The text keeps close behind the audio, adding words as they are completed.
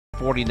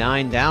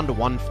149 down to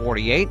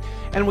 148.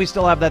 And we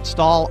still have that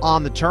stall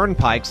on the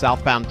turnpike.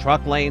 Southbound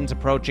truck lanes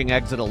approaching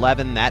exit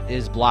 11. That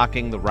is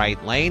blocking the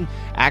right lane.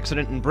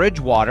 Accident in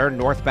Bridgewater,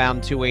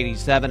 northbound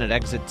 287 at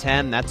exit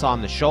 10. That's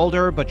on the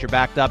shoulder, but you're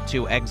backed up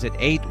to exit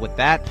 8 with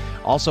that.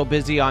 Also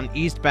busy on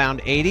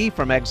eastbound 80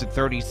 from exit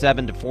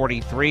 37 to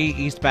 43.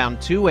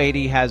 Eastbound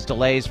 280 has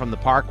delays from the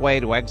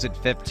Parkway to exit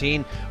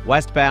 15.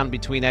 Westbound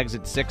between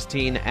exit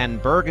 16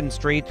 and Bergen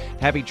Street.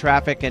 Heavy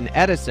traffic in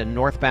Edison,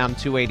 northbound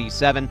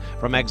 287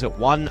 from exit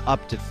 1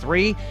 up to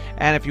 3.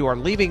 And if you are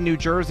leaving New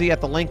Jersey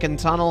at the Lincoln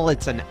Tunnel,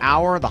 it's an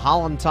hour. The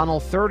Holland Tunnel,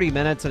 30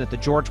 minutes. And at the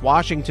George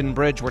Washington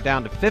Bridge, we're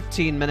down to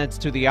 15 minutes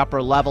to the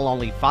upper level,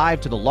 only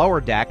 5 to the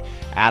lower deck.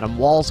 Adam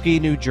Walski,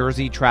 New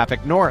Jersey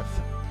Traffic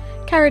North.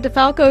 Cara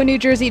DeFalco, New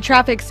Jersey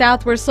traffic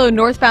south. We're slow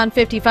northbound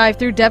 55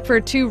 through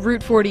Deptford to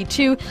Route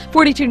 42.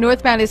 42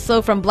 northbound is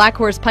slow from Black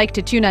Horse Pike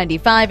to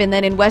 295. And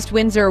then in West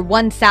Windsor,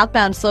 1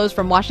 southbound slows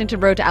from Washington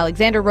Road to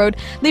Alexander Road.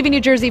 Leaving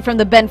New Jersey from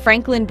the Ben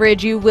Franklin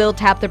Bridge, you will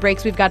tap the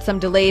brakes. We've got some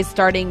delays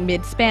starting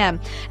mid-span.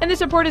 And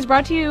this report is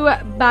brought to you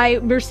by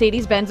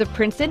Mercedes-Benz of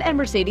Princeton and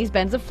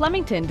Mercedes-Benz of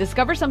Flemington.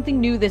 Discover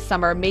something new this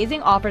summer.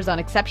 Amazing offers on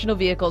exceptional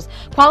vehicles.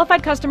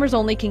 Qualified customers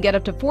only can get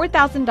up to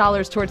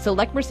 $4,000 towards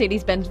select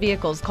Mercedes-Benz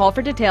vehicles. Call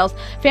for details.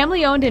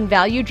 Family owned and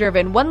value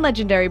driven. 1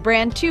 legendary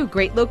brand, 2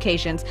 great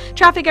locations.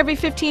 Traffic every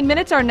 15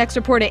 minutes. Our next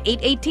report at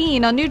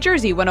 8:18 on New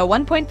Jersey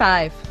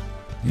 101.5.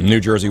 New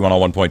Jersey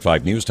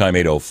 101.5 News Time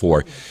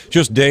 8:04.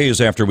 Just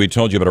days after we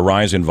told you about a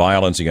rise in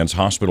violence against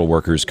hospital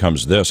workers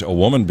comes this. A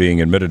woman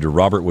being admitted to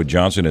Robert Wood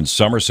Johnson in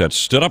Somerset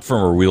stood up from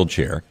her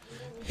wheelchair,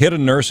 hit a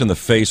nurse in the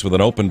face with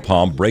an open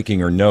palm, breaking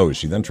her nose.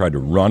 She then tried to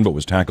run but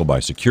was tackled by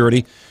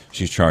security.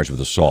 She's charged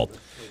with assault.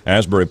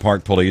 Asbury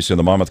Park Police and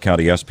the Monmouth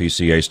County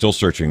SPCA still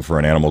searching for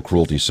an animal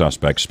cruelty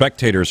suspect.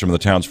 Spectators from the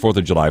town's 4th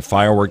of July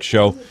fireworks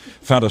show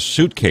found a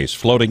suitcase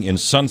floating in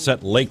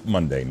Sunset Lake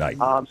Monday night.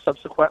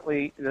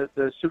 Subsequently,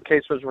 the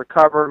suitcase was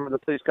recovered. When the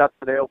police got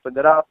there, they opened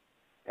it up,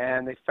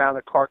 and they found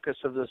the carcass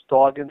of this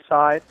dog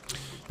inside.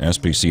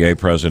 SPCA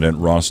President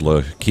Ross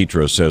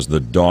LaKetra says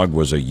the dog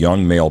was a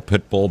young male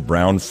pit bull,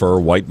 brown fur,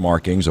 white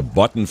markings, a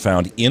button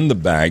found in the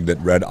bag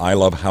that read, "I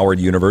love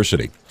Howard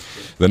University."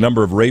 The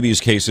number of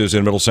rabies cases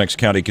in Middlesex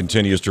County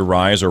continues to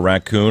rise. A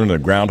raccoon and a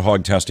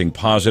groundhog testing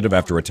positive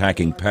after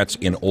attacking pets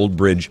in Old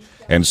Bridge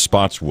and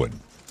Spotswood.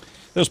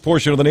 This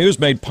portion of the news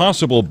made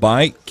possible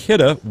by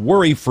Kidde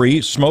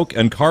worry-free smoke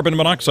and carbon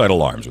monoxide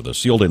alarms with a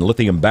sealed-in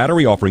lithium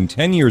battery offering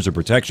 10 years of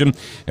protection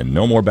and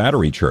no more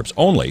battery chirps,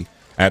 only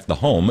at the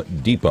Home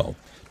Depot.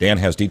 Dan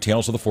has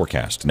details of the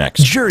forecast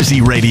next.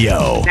 Jersey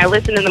Radio. I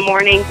listen in the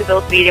morning to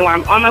Bill Speedy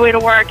while I'm on my way to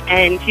work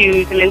and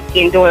to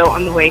Zeminski and Doyle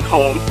on the way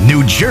home.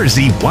 New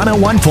Jersey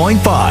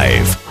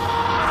 101.5.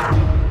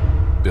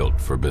 Built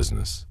for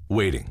business.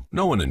 Waiting.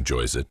 No one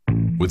enjoys it.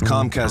 With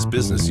Comcast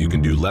Business, you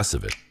can do less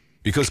of it.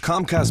 Because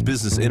Comcast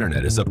Business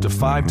Internet is up to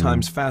 5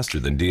 times faster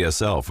than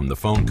DSL from the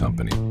phone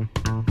company,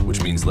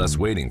 which means less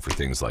waiting for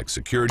things like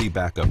security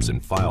backups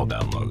and file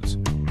downloads.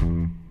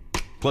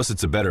 Plus,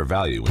 it's a better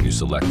value when you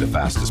select the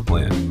fastest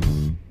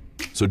plan.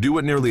 So do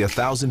what nearly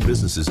 1,000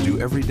 businesses do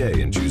every day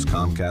and choose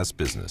Comcast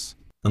Business,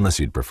 unless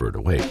you'd prefer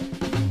to wait.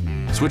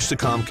 Switch to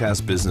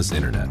Comcast Business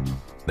Internet,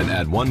 then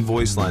add 1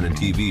 voice line and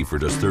TV for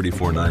just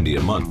 $34.90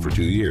 a month for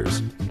 2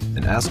 years,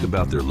 and ask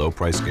about their low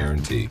price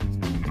guarantee.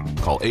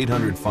 Call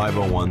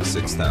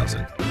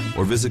 800-501-6000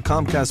 or visit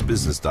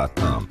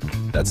ComcastBusiness.com.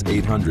 That's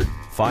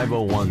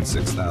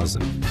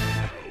 800-501-6000.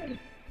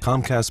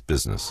 Comcast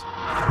Business.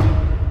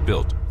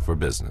 Built for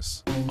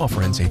business.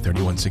 Offer ends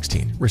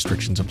 8/31/16.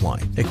 Restrictions apply.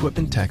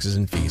 Equipment, taxes,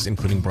 and fees,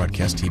 including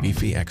broadcast TV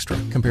fee extra.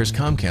 Compares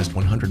Comcast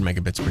 100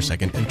 megabits per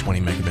second and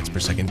 20 megabits per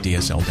second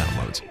DSL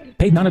downloads.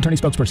 Paid non-attorney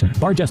spokesperson.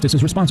 Bar Justice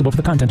is responsible for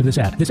the content of this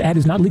ad. This ad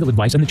is not legal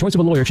advice, and the choice of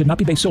a lawyer should not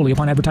be based solely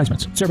upon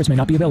advertisements. Service may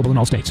not be available in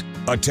all states.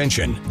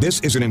 Attention. This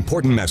is an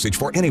important message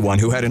for anyone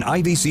who had an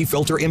IVC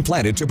filter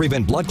implanted to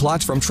prevent blood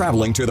clots from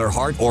traveling to their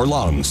heart or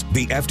lungs.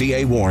 The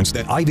FDA warns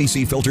that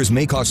IVC filters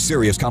may cause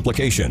serious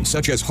complications,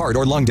 such as heart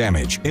or lung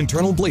damage,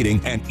 internal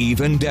bleeding, and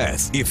even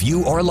death. If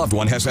you or a loved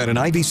one has had an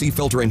IVC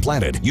filter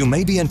implanted, you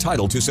may be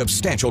entitled to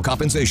substantial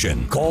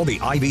compensation. Call the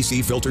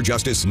IVC Filter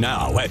Justice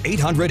now at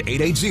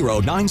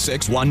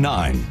 800-880-9619.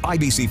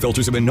 IVC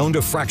filters have been known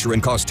to fracture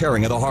and cause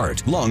tearing of the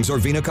heart, lungs, or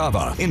vena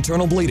cava,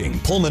 internal bleeding,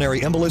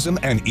 pulmonary embolism,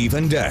 and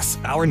even death.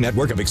 Our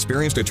network of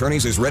experienced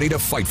attorneys is ready to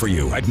fight for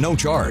you at no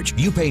charge.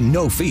 You pay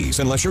no fees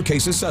unless your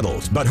case is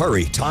settled. But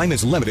hurry, time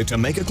is limited to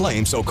make a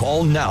claim, so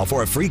call now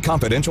for a free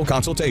confidential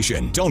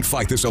consultation. Don't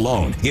fight this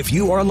alone. If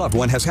you or a loved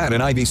one has had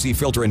an IVC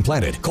filter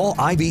implanted, call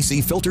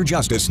IVC Filter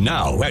Justice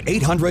now at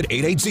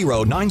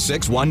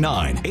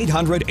 800-880-9619.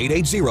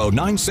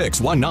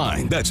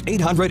 800-880-9619. That's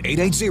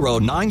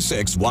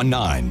 800-880-9619.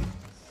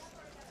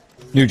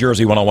 New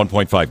Jersey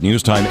 101.5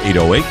 news time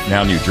 8:08.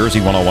 Now New Jersey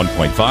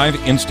 101.5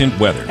 instant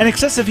weather. An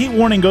excessive heat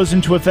warning goes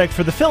into effect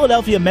for the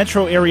Philadelphia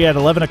metro area at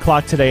 11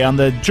 o'clock today on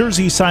the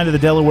Jersey side of the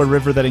Delaware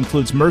River that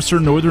includes Mercer,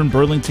 Northern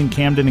Burlington,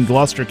 Camden, and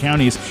Gloucester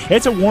counties.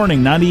 It's a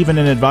warning, not even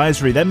an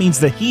advisory. That means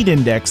the heat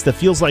index, the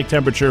feels-like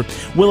temperature,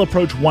 will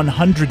approach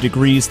 100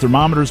 degrees.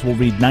 Thermometers will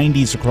read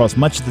 90s across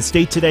much of the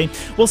state today.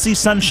 We'll see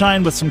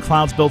sunshine with some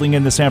clouds building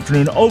in this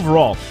afternoon.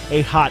 Overall,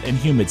 a hot and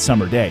humid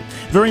summer day.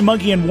 Very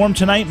muggy and warm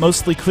tonight.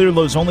 Mostly clear,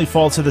 lows only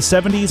fall to the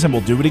 70s, and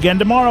we'll do it again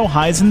tomorrow.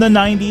 Highs in the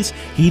 90s,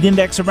 heat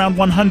index around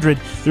 100.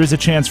 There is a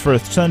chance for a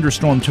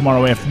thunderstorm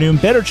tomorrow afternoon.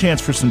 Better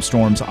chance for some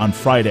storms on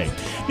Friday.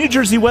 New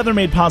Jersey weather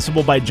made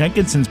possible by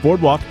Jenkinson's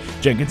Boardwalk.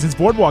 Jenkinson's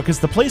Boardwalk is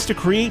the place to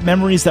create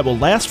memories that will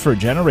last for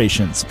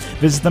generations.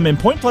 Visit them in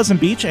Point Pleasant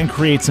Beach and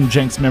create some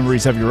Jenks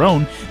memories of your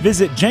own.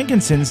 Visit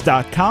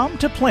jenkinsons.com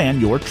to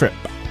plan your trip.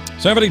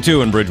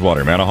 72 in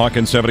Bridgewater,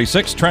 Manahawkin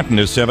 76, Trenton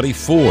is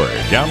 74.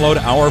 Download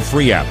our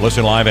free app,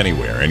 listen live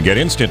anywhere, and get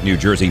instant New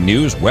Jersey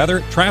news,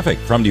 weather, traffic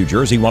from New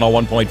Jersey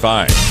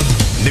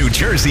 101.5. New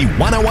Jersey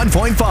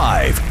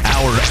 101.5,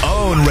 our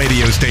own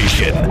radio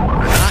station.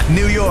 Not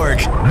New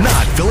York,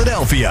 not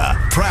Philadelphia.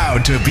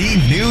 Proud to be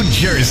New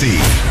Jersey.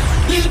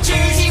 New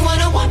Jersey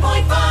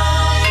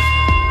 101.5.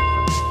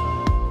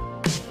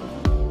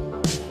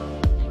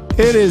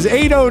 It is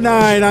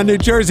 8:09 on New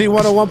Jersey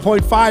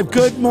 101.5.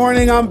 Good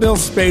morning. I'm Bill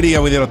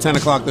Spadea with you till 10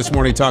 o'clock this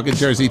morning, talking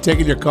Jersey,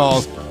 taking your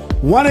calls.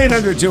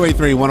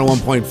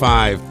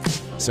 1-800-283-101.5.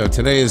 So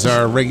today is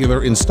our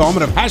regular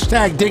installment of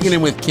Hashtag Digging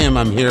In with Kim.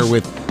 I'm here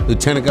with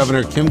Lieutenant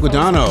Governor Kim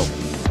Guadagno.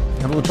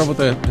 Have a little trouble with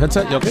the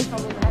headset? You okay?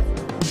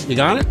 You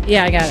got it?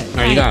 Yeah, I got it. All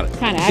right, you got it.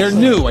 Kind of. They're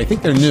new. I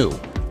think they're new.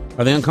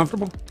 Are they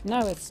uncomfortable?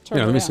 No, it's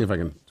Yeah, let me see if I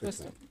can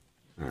twist it.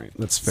 All right,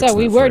 let's fix it. So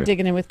we were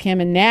digging in with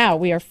Kim, and now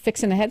we are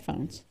fixing the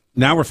headphones.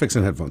 Now we're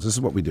fixing headphones. This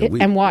is what we do.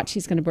 And watch,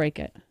 he's going to break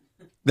it.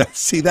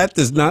 See,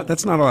 that's not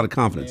a lot of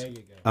confidence. There you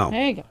go. Oh,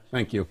 there you go.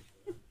 Thank you.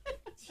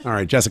 All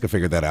right, Jessica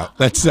figured that out.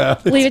 That's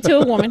leave it to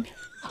a woman.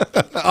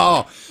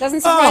 Doesn't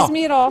surprise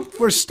me at all.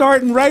 We're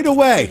starting right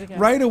away.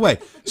 Right away.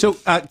 So,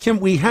 Kim,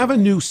 we have a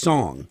new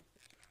song.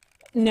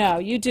 No,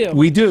 you do.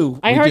 We do.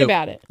 I heard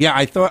about it. Yeah,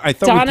 I thought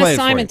Donna we played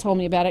Simon it for told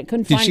me about it.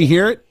 Couldn't Did find she it.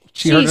 hear it?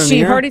 She heard it on the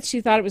air? heard it.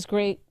 She thought it was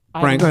great.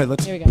 Brian, go ahead.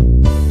 Here we go.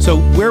 So,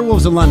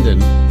 Werewolves of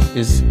London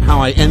is how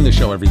I end the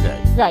show every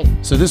day. Right.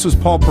 So this was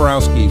Paul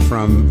Porowski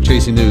from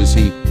Chasing News.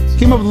 He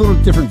came up with a little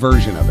different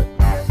version of it.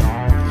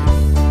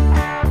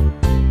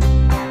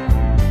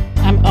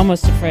 I'm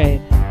almost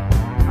afraid.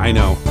 I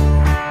know.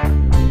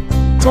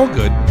 It's all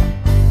good.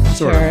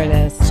 Sure it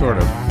is. Sort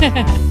of.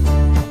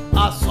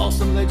 I saw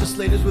some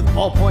legislators with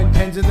ballpoint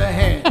pens in their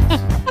hands,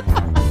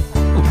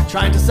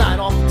 trying to sign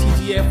off the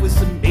TTF with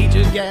some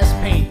major gas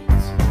pains.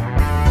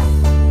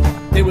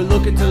 They were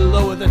looking to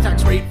lower the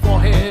tax rate for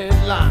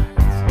headlines,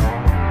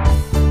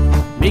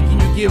 making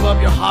you give up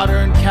your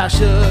hard-earned cash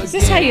again. Is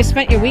this how you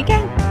spent your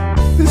weekend?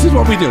 This is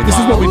what we do. This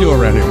is what we do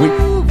around here. We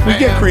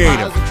get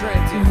creative.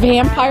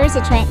 Vampires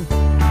of Trenton.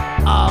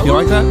 You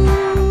like that?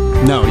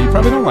 No, you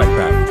probably don't like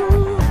that.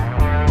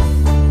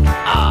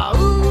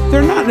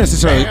 They're not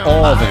necessarily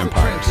all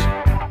vampires.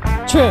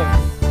 True.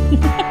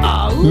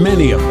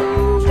 Many of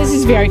them. This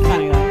is very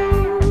funny, though.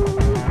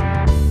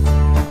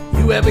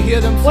 You ever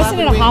hear them? Wasn't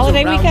it a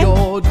holiday weekend?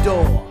 Your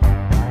door?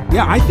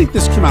 Yeah, I think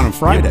this came out on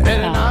Friday.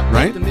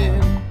 Right?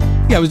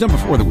 Yeah, it was done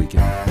before the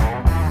weekend.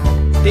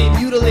 They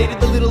mutilated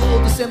the little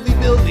old assembly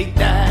building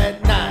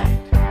that night.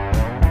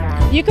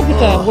 You could put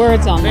the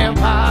words on there.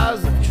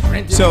 Vampires of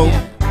Trenton. So,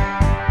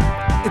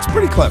 it's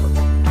pretty clever.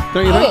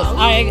 Don't you It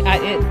think? is.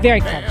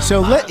 Very clever.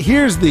 So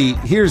here's the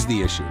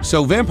issue.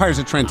 So Vampires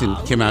of Trenton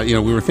came out. You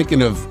know, we were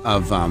thinking of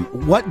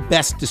what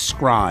best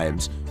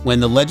describes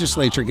when the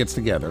legislature gets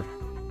together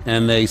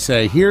and they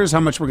say, here's how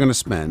much we're going to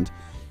spend.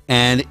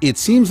 And it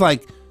seems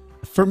like,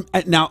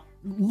 now,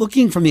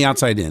 looking from the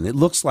outside in, it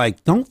looks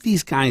like, don't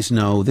these guys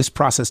know this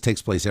process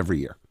takes place every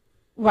year?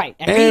 Right.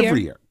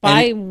 Every year.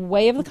 By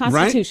way of the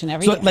Constitution, right?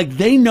 every year. So, like,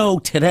 they know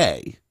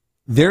today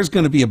there's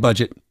going to be a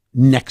budget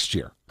next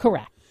year.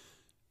 Correct.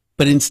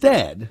 But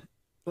instead,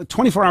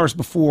 24 hours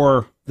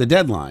before the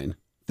deadline,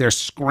 they're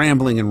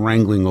scrambling and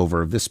wrangling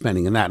over this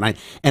spending and that.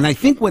 And I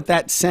think what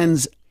that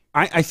sends,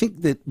 I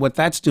think that what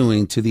that's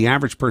doing to the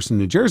average person in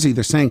New Jersey,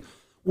 they're saying,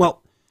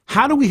 well,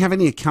 how do we have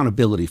any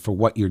accountability for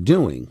what you're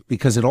doing?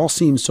 Because it all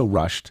seems so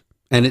rushed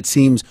and it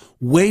seems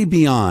way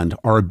beyond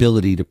our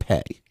ability to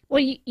pay.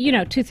 Well, you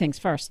know, two things.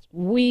 First,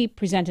 we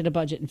presented a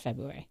budget in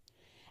February.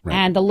 Right.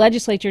 And the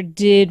legislature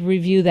did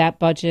review that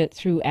budget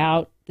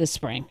throughout the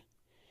spring.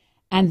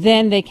 And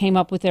then they came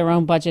up with their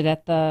own budget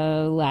at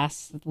the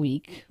last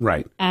week.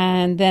 Right.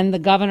 And then the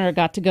governor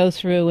got to go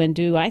through and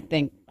do, I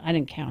think, I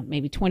didn't count,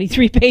 maybe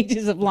 23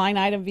 pages of line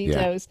item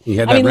vetoes. Yeah. He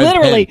had I mean, that red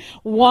literally pen.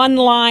 one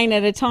line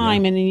at a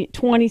time and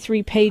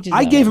 23 pages.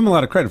 I gave him a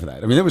lot of credit for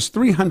that. I mean, there was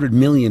 $300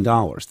 million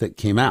that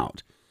came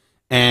out.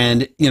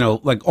 And, you know,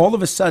 like all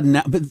of a sudden,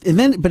 now, but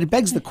it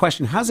begs the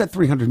question, how does that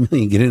 $300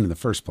 million get in the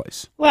first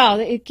place? Well,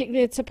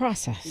 it's a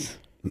process.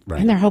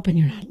 Right. And they're hoping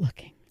you're not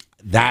looking.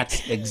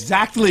 That's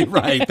exactly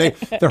right.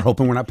 They're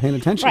hoping we're not paying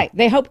attention. Right.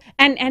 They hope,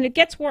 and it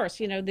gets worse.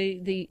 You know,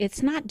 the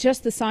it's not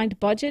just the signed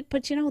budget,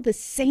 but you know, the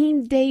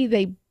same day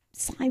they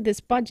signed this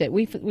budget,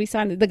 we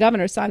signed, the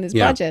governor signed this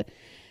budget,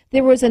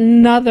 there was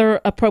another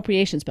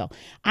appropriations bill.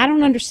 I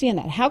don't understand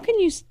that. How can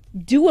you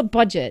do a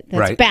budget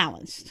that's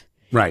balanced?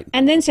 Right.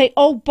 And then say,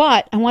 oh,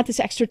 but I want this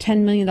extra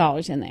 $10 million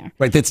in there.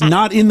 Right. That's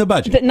not in the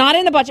budget. Not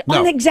in the budget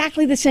on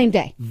exactly the same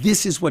day.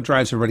 This is what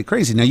drives everybody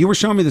crazy. Now, you were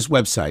showing me this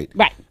website.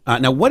 Right.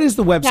 Now, what is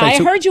the website? Now,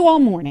 I heard you all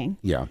morning.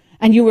 Yeah.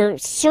 And you were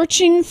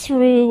searching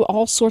through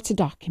all sorts of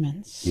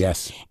documents.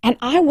 Yes. And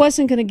I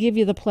wasn't going to give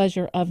you the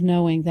pleasure of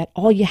knowing that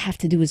all you have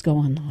to do is go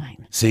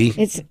online. See?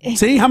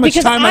 See how much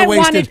time I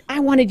wasted? I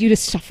wanted you to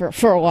suffer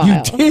for a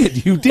while.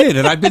 You did.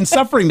 And I've been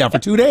suffering now for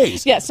 2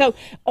 days. Yeah, so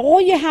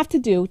all you have to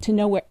do to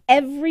know where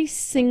every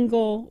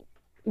single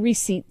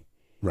receipt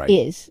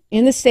is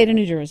in the state of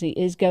New Jersey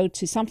is go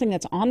to something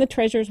that's on the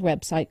Treasurer's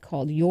website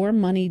called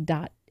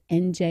yourmoney.nj.gov.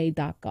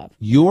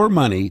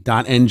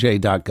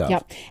 Yourmoney.nj.gov.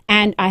 Yep.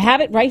 And I have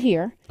it right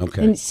here.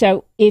 Okay. And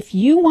so if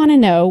you want to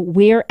know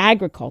where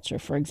agriculture,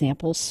 for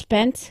example,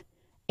 spent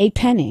a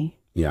penny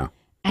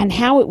and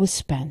how it was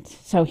spent.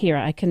 So here,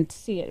 I can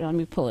see it. Let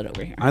me pull it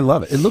over here. I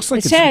love it. It looks like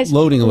it's says,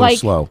 loading a little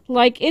slow.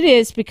 Like it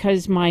is,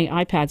 because my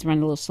iPad's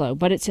running a little slow.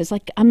 But it says,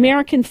 like,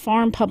 American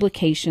Farm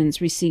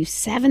Publications received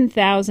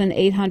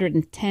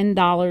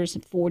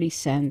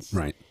 $7,810.40.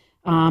 Right.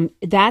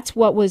 That's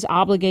what was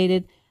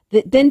obligated.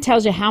 That then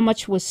tells you how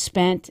much was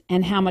spent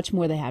and how much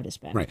more they have to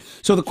spend. Right.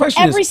 So the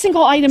question every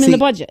single item in the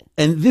budget.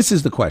 And this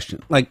is the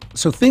question. Like,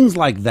 so things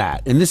like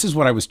that, and this is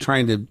what I was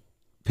trying to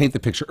paint the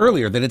picture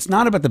earlier, that it's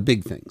not about the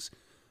big things.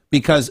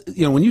 Because,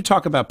 you know, when you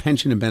talk about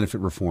pension and benefit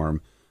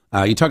reform,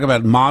 you talk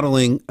about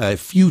modeling a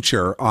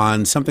future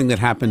on something that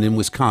happened in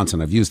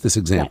Wisconsin. I've used this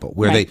example,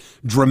 where they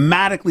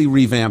dramatically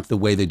revamped the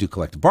way they do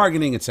collective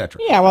bargaining, et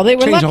cetera. Yeah, well, they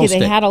were lucky.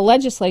 They had a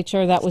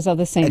legislature that was of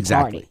the same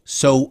party.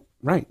 So,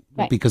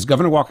 because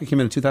Governor Walker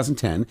came in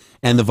 2010,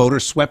 and the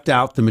voters swept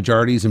out the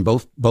majorities in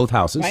both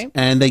houses,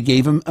 and they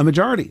gave him a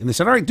majority. And they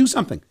said, all right, do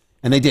something.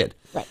 And they did.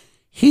 Right.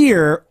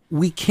 Here,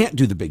 we can't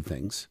do the big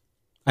things.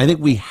 I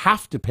think we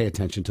have to pay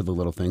attention to the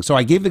little things. So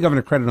I gave the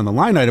governor credit on the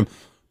line item,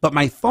 but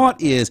my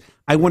thought is,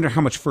 I wonder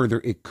how much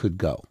further it could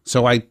go.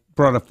 So I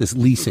brought up this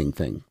leasing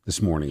thing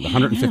this morning, the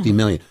 $150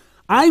 million.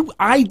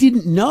 I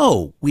didn't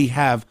know we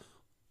have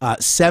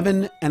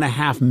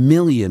 7.5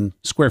 million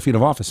square feet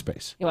of office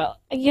space. Well,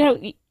 you know,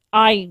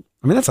 I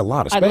mean, that's a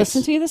lot of space. I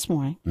listened to you this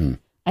morning.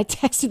 I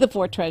texted the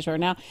board treasurer.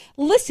 Now,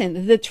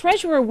 listen, the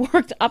treasurer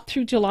worked up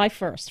through July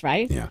 1st,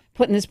 right? Yeah.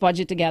 Putting this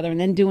budget together and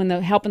then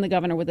helping the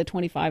governor with the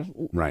 25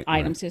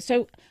 items.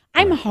 So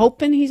I'm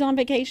hoping he's on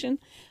vacation,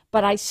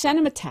 but I sent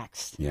him a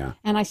text. Yeah.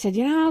 And I said,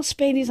 you know,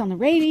 Spadea's on the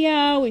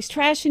radio. He's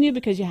trashing you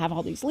because you have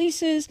all these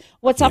leases.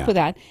 What's up with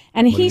that?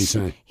 And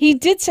he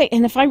did say,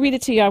 and if I read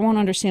it to you, I won't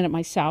understand it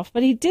myself,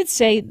 but he did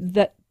say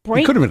that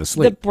he could have been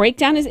asleep. The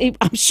breakdown is,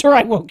 I'm sure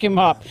I woke him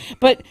up,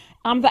 but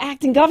I'm the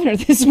acting governor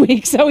this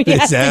week, so he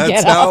has to get up.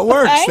 That's how it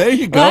works. Right? There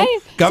you go. Right?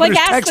 Governor's it's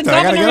like ask the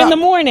governor in the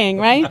morning,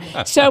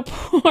 right? So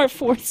poor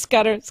Fort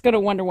Scudder is going to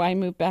wonder why he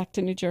moved back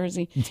to New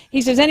Jersey.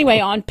 He says, anyway,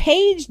 on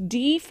page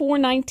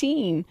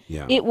D419,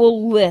 it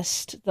will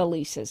list the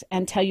leases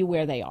and tell you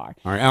where they are.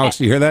 All right, Alex,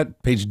 do you hear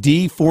that? Page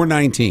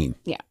D419.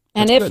 Yeah.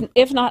 And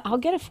if not, I'll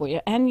get it for you.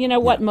 And you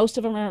know what? Most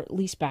of them are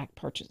lease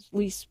purchase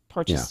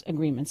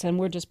agreements, and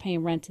we're just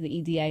paying rent to the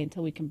EDA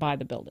until we can buy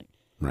the building.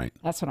 Right.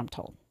 That's what I'm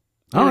told.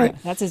 All right.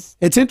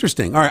 It's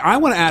interesting. All right. I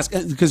want to ask,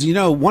 because, you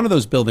know, one of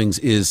those buildings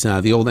is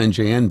the old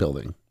NJN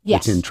building.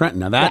 Yes. It's in Trenton.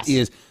 Now, that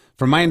is,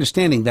 from my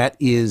understanding, that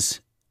is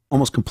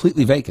almost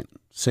completely vacant,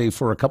 save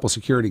for a couple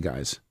security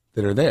guys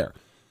that are there.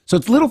 So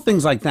it's little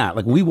things like that.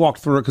 Like when we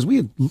walked through it, because we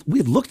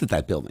had looked at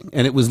that building,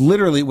 and it was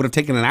literally, it would have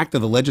taken an act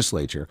of the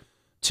legislature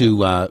to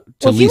lease that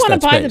space. Well, if you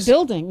want to buy the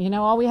building, you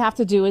know, all we have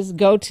to do is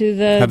go to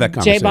the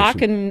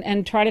JBOC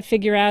and try to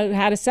figure out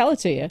how to sell it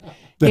to you.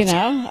 You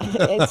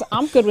know,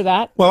 I'm good with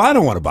that. Well, I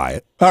don't want to buy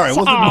it. All right.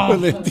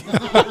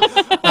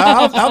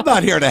 I'm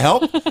not here to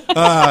help. All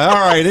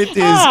right. It is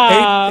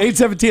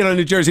 8:17 on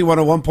New Jersey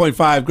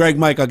 101.5. Greg,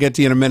 Mike, I'll get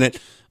to you in a minute.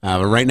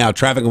 But right now,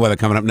 traffic and weather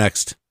coming up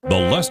next. The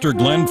Lester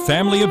Glenn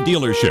family of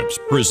dealerships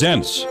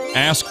presents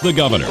Ask the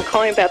Governor. I'm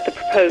calling about the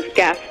proposed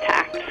gas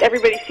tax.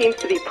 Everybody seems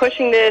to be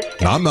pushing this.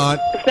 I'm not.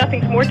 If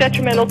nothing's more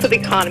detrimental to the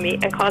economy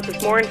and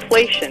causes more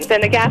inflation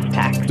than a gas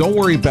tax. Don't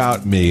worry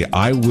about me.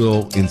 I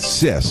will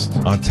insist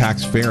on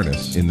tax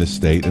fairness in this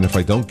state, and if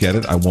I don't get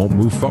it, I won't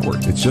move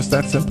forward. It's just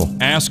that simple.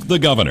 Ask the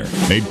Governor.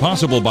 Made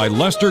possible by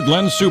Lester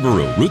Glenn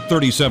Subaru, Route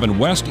 37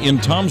 West in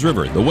Toms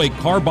River, the way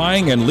car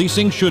buying and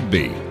leasing should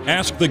be.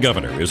 Ask the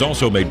Governor is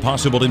also made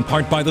possible in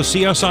part by the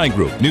CSI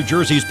Group, New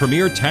Jersey's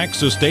premier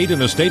tax, estate,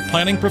 and estate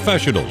planning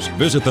professionals.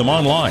 Visit them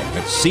online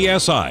at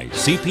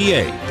csicpa.com.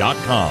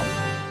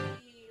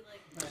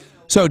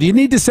 So, do you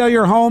need to sell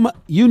your home?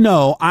 You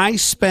know, I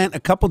spent a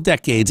couple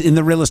decades in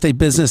the real estate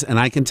business, and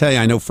I can tell you,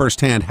 I know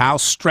firsthand how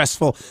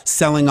stressful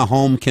selling a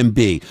home can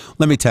be.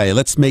 Let me tell you,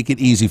 let's make it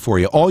easy for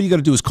you. All you got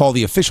to do is call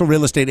the official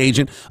real estate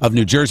agent of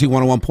New Jersey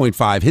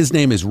 101.5. His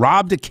name is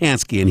Rob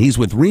Dekansky, and he's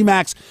with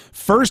RE/MAX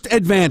First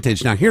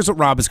Advantage. Now, here's what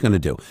Rob is going to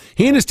do.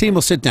 He and his team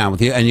will sit down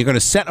with you, and you're going to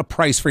set a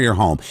price for your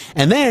home.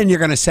 And then you're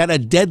going to set a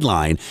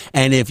deadline.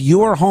 And if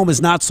your home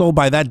is not sold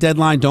by that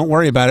deadline, don't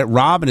worry about it.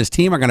 Rob and his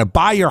team are going to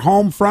buy your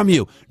home from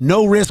you.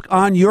 No risk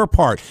on your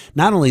part.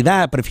 Not only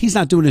that, but if he's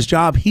not doing his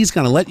job, he's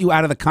going to let you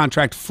out of the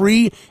contract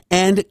free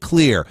and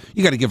clear.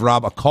 You got to give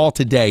Rob a call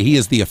today. He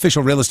is the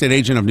official real estate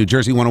agent of New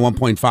Jersey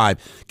 101.5.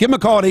 Give him a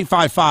call at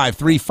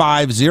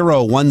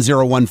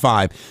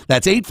 855-350-1015.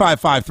 That's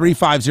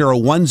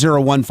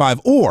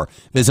 855-350-1015, or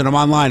visit him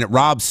online at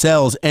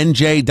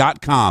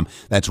robsellsnj.com.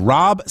 That's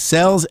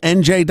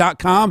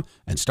robsellsnj.com,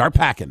 and start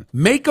packing.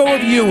 Mako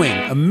of Ewing,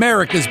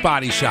 America's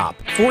Body Shop,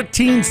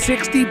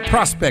 1460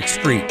 Prospect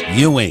Street,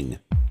 Ewing.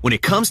 When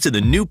it comes to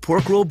the new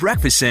pork roll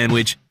breakfast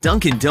sandwich,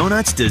 Dunkin'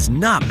 Donuts does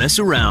not mess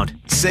around.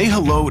 Say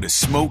hello to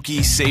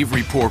smoky,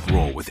 savory pork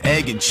roll with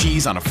egg and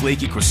cheese on a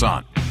flaky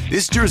croissant.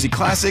 This Jersey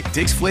classic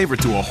takes flavor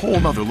to a whole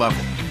nother level.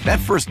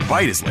 That first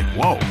bite is like,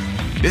 whoa.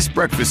 This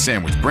breakfast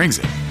sandwich brings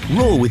it.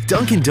 Roll with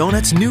Dunkin'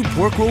 Donuts' new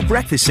pork roll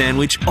breakfast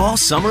sandwich all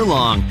summer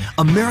long.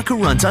 America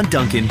runs on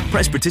Dunkin'.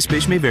 Price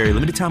participation may vary.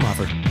 Limited time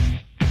offer.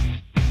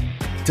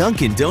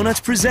 Dunkin' Donuts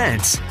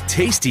presents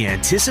Tasty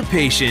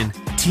Anticipation.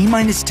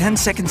 T-minus 10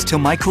 seconds till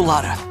my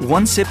colada.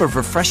 One sip of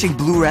refreshing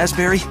blue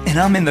raspberry, and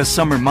I'm in the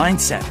summer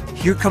mindset.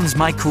 Here comes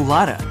my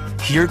colada.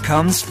 Here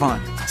comes fun.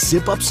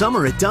 Sip up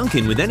summer at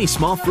Dunkin' with any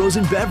small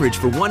frozen beverage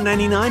for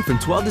 $1.99 from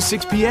 12 to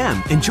 6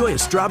 p.m. Enjoy a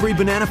strawberry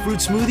banana fruit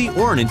smoothie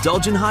or an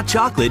indulgent hot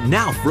chocolate,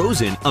 now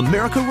frozen.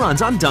 America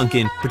runs on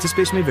Dunkin'.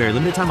 Participation may vary.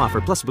 Limited time offer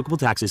plus applicable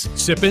taxes.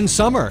 Sip in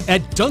summer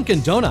at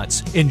Dunkin'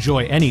 Donuts.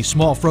 Enjoy any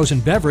small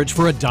frozen beverage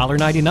for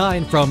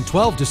 $1.99 from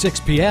 12 to 6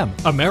 p.m.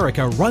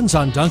 America runs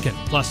on Dunkin'.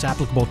 Plus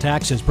applicable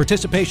taxes.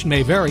 Participation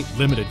may vary.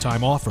 Limited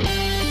time offer.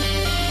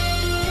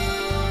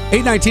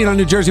 819 on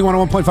New Jersey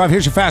 101.5.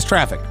 Here's your fast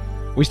traffic.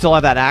 We still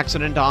have that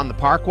accident on the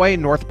Parkway,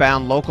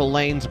 northbound local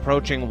lanes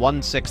approaching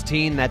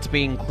 116. That's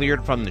being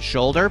cleared from the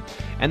shoulder.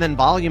 And then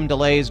volume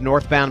delays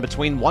northbound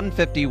between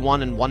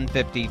 151 and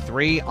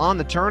 153. On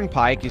the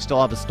Turnpike, you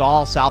still have a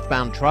stall.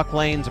 Southbound truck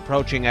lanes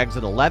approaching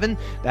exit 11.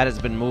 That has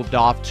been moved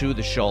off to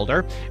the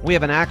shoulder. We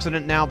have an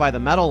accident now by the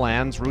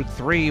Meadowlands, Route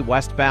 3,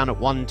 westbound at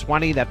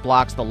 120. That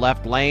blocks the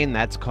left lane.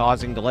 That's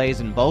causing delays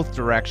in both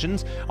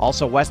directions.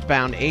 Also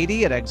westbound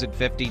 80 at exit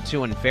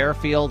 52 in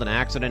Fairfield. An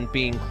accident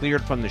being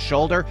cleared from the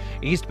shoulder.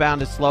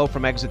 Eastbound is slow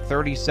from exit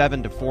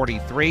 37 to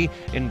 43.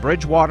 In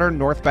Bridgewater,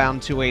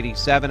 northbound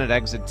 287 at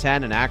exit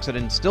 10. An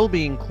accident still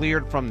being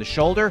cleared from the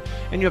shoulder.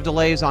 And you have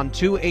delays on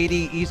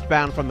 280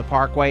 eastbound from the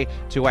Parkway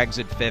to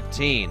exit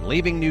 15.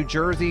 Leaving New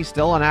Jersey,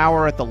 still an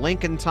hour at the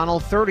Lincoln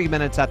Tunnel, 30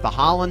 minutes at the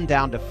Holland,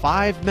 down to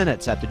 5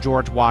 minutes at the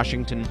George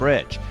Washington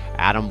Bridge.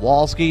 Adam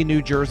Walski,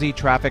 New Jersey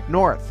Traffic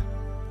North.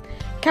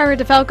 Cara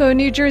DeFalco,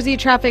 New Jersey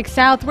traffic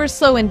south. We're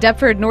slow in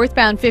Deptford,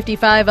 northbound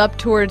 55 up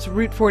towards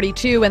Route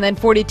 42, and then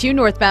 42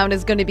 northbound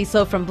is going to be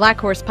slow from Black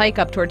Horse Pike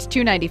up towards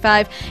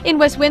 295. In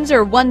West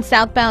Windsor, 1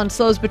 southbound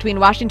slows between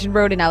Washington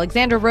Road and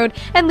Alexander Road,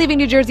 and leaving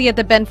New Jersey at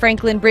the Ben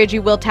Franklin Bridge,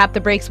 you will tap the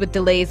brakes with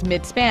delays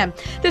mid-span.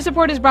 This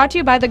report is brought to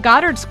you by the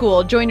Goddard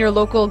School. Join your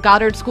local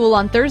Goddard School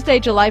on Thursday,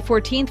 July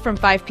 14th from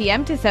 5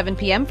 p.m. to 7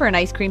 p.m. for an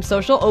ice cream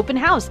social open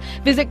house.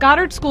 Visit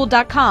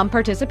GoddardSchool.com.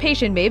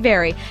 Participation may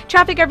vary.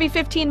 Traffic every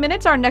 15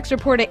 minutes. Our next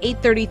report at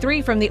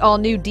 8:33 from the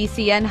all-new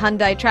DCN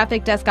Hyundai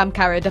Traffic Desk. I'm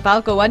Cara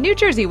DeFalco on New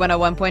Jersey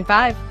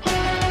 101.5.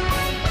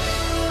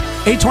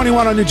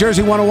 821 on New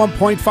Jersey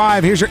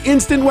 101.5. Here's your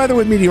instant weather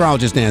with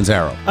meteorologist Dan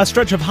Zarrow. A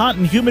stretch of hot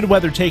and humid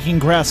weather taking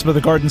grasp of the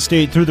Garden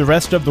State through the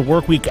rest of the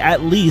work week. At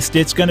least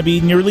it's going to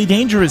be nearly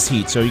dangerous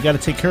heat, so you got to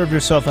take care of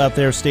yourself out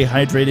there. Stay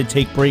hydrated,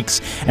 take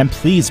breaks, and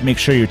please make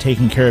sure you're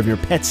taking care of your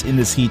pets in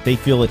this heat. They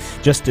feel it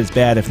just as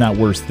bad, if not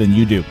worse, than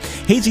you do.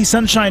 Hazy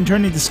sunshine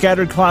turning to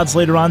scattered clouds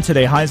later on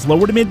today. Highs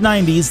lower to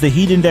mid-90s. The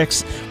heat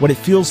index, what it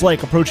feels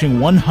like, approaching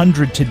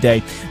 100 today.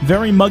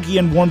 Very muggy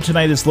and warm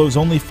tonight as lows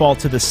only fall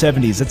to the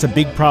 70s. That's a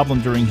big problem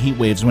during heat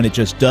waves when it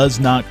just does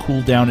not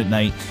cool down at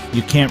night.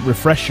 You can't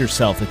refresh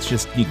yourself. It's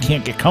just you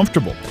can't get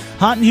comfortable.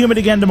 Hot and humid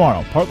again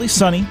tomorrow. Partly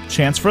sunny,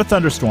 chance for a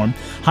thunderstorm.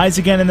 Highs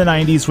again in the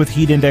 90s with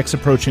heat index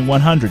approaching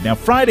 100. Now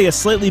Friday, a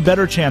slightly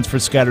better chance for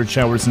scattered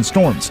showers and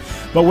storms.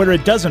 But where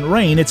it doesn't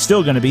rain, it's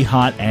still going to be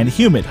hot and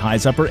humid.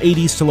 Highs upper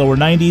 80s to lower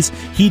 90s.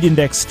 Heat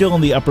index still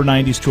in the upper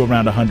 90s to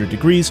around 100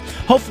 degrees.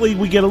 Hopefully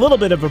we get a little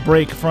bit of a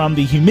break from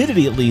the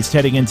humidity at least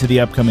heading into the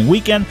upcoming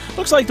weekend.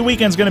 Looks like the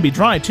weekend's going to be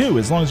dry too,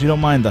 as long as you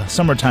don't mind the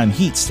summertime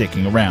heat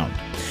sticking around.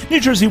 New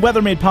Jersey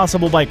weather made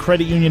possible by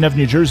Credit Union of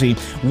New Jersey.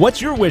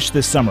 What's your wish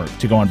this summer?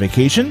 To go on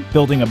vacation?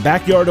 Building a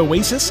backyard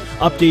oasis?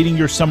 Updating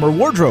your summer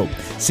wardrobe?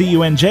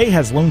 CUNJ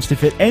has loans to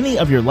fit any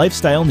of your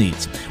lifestyle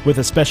needs. With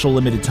a special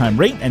limited time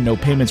rate and no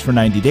payments for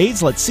 90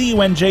 days, let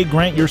CUNJ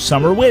grant your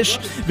summer wish.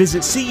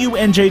 Visit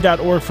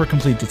CUNJ.org for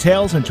complete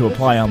details and to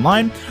apply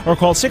online, or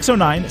call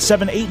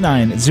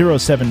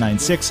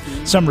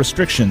 609-789-0796. Some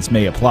restrictions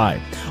may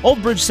apply.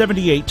 Old Bridge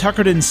 78,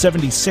 Tuckerton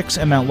 76,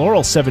 and Mount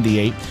Laurel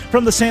 78.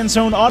 From the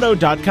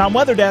SansoneAuto.com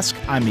weather desk,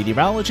 I'm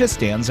meteorologist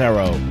Dan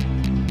Zarrow.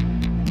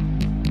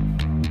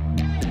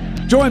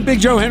 Join Big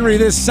Joe Henry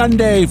this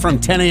Sunday from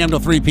 10 a.m. to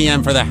 3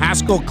 p.m. for the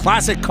Haskell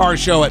Classic Car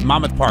Show at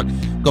Monmouth Park.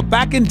 Go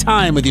back in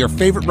time with your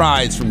favorite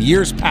rides from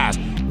years past.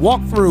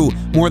 Walk through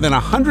more than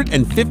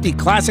 150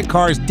 classic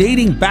cars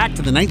dating back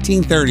to the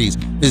 1930s.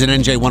 Visit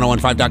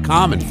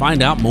NJ1015.com and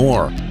find out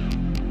more.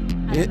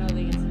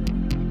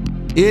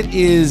 It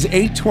is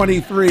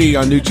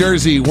 8:23 on New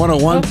Jersey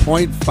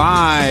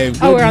 101.5.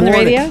 Oh, we're on the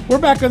radio? We're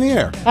back on the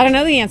air. I don't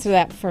know the answer to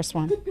that first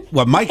one.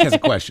 Well, Mike has a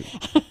question.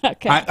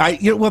 Okay.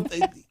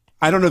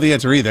 I don't know the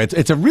answer either.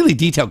 It's a really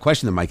detailed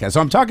question that Mike has.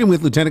 So I'm talking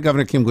with Lieutenant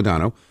Governor Kim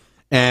Guadagno,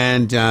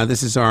 and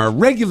this is our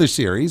regular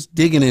series,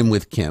 Digging In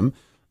with Kim,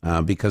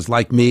 because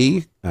like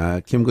me,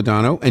 Kim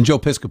Guadagno, and Joe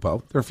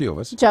Piscopo, there are a few of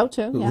us. Joe,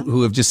 too, yeah.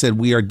 Who have just said,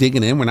 we are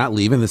digging in, we're not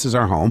leaving, this is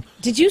our home.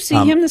 Did you see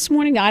him this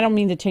morning? I don't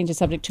mean to change the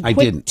subject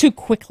too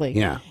quickly.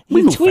 Yeah.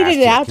 He tweeted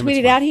it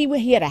out.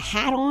 He had a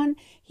hat on.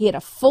 He had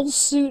a full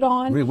suit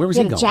on. Where was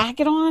he had a going?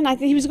 jacket on. I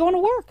think he was going to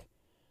work.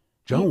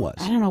 Joe was.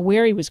 I don't know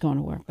where he was going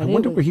to work. I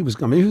wonder where he was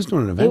going. Maybe he was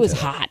doing an event. It was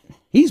today. hot.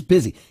 He's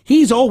busy.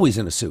 He's always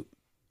in a suit.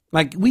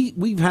 Like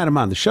we've had him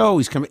on the show.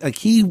 He's coming. Like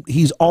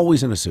he's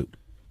always in a suit.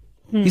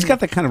 He's got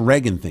that kind of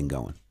Reagan thing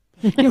going.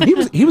 You know,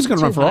 he was going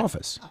to run for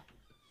office.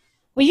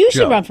 Well, you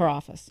should Joe. run for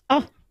office.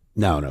 Oh.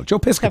 No, Joe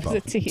Piscopo. That was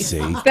a tease. See,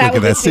 That look at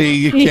was that. a See,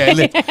 you tease.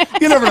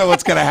 can't. You never know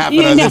what's going to happen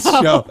on this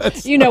show.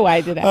 You know why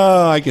I do that.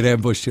 Oh, I get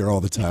ambushed here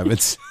all the time.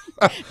 It's.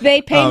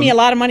 They pay me a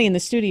lot of money in the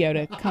studio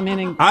to come in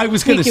and. I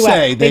was going to pick you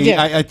say up. They do.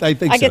 I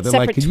think I so. get They're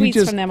separate like,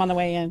 tweets from them on the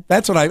way in.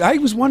 That's what I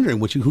was wondering.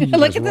 Who you Look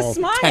guys at were the all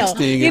smile.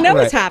 texting. You know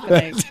what's Right.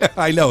 happening.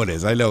 I know it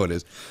is.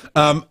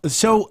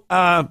 So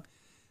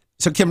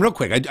Kim, real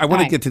quick, I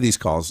want to get to these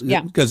calls.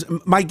 Yeah. Because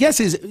my guess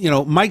is,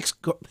 Mike's.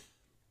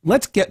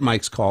 Let's get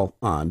Mike's call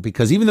on,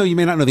 because even though you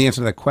may not know the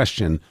answer to that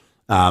question,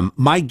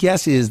 my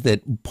guess is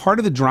that part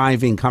of the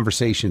driving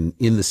conversation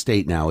in the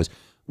state now is,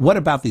 what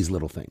about these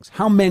little things?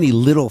 How many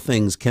little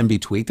things can be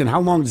tweaked, and how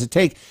long does it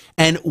take?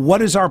 And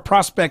what is our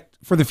prospect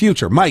for the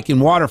future? Mike in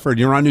Waterford,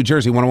 you're on New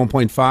Jersey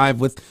 101.5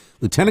 with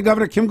Lieutenant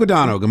Governor Kim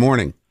Guadagno. Good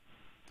morning.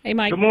 Hey,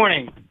 Mike. Good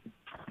morning.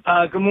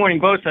 Good morning,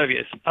 both of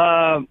you.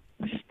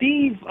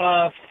 Steve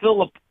Lope,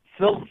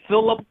 the...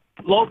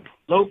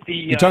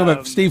 You're talking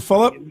about Steve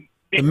Fulop,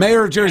 the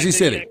mayor of Jersey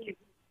City.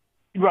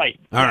 Right.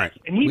 All right.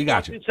 And he We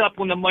got brought you. this up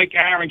on the Mike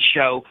Aaron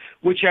show,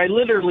 which I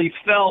literally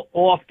fell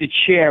off the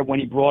chair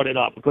when he brought it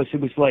up, because it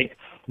was like...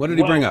 What did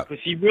he bring up?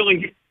 Because he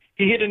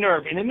hit a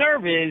nerve. And the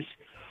nerve is,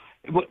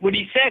 what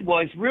he said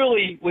was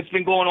really what's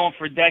been going on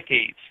for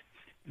decades.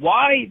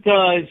 Why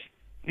does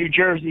New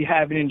Jersey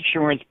have an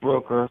insurance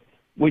broker,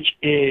 which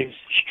is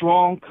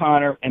Strong,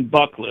 Connor, and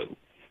Bucklew,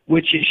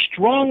 which is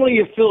strongly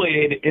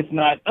affiliated, if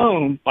not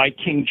owned, by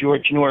King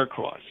George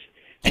Norcross?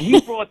 And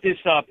you brought this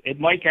up at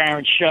Mike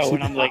Aaron's show,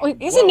 and I'm like,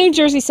 Isn't New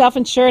Jersey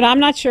self-insured?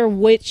 I'm not sure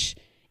I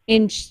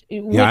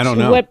don't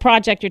know what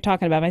project you're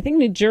talking about. I think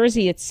New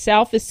Jersey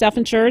itself is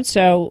self-insured,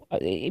 so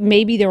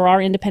maybe there are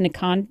independent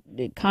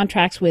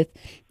contracts with.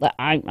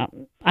 I'm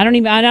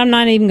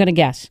not even going to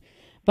guess,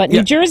 but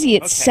New Jersey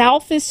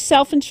itself is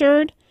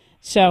self-insured.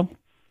 So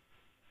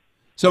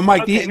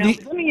Mike, let me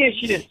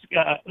ask you this.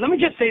 Let me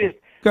just say this.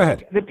 Go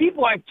ahead. The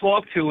people I've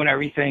talked to and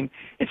everything,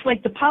 it's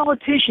like the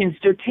politicians,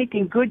 they're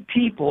taking good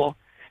people,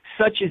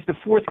 such as the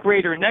fourth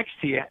grader next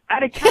to you,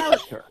 out of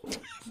character.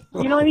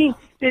 You know what I mean?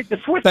 The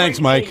fourth Thanks,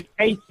 grader Mike.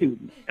 is a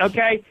student,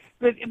 okay?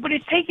 But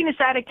it's taking us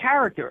out of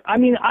character. I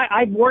mean,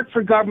 I've worked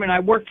for government. I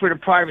worked for the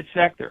private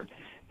sector.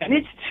 And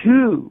it's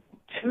two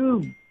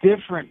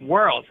different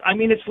worlds. I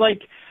mean,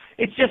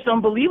 it's just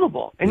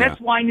unbelievable. And that's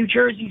why New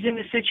Jersey's in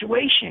this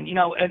situation,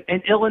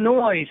 and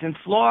Illinois and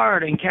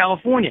Florida and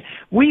California.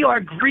 We are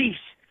Greece.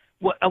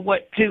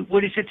 What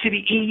is it to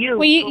the EU?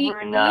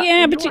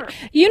 Well, but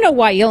you know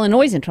why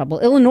Illinois is in trouble.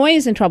 Illinois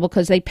is in trouble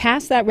because they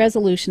passed that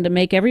resolution to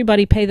make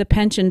everybody pay the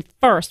pension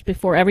first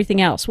before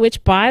everything else,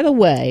 which, by the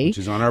way, which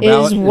is on our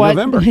ballot in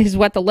November. Is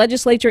what the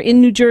legislature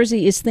in New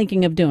Jersey is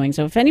thinking of doing.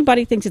 So if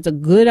anybody thinks it's a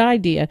good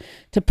idea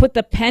to put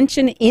the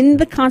pension in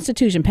the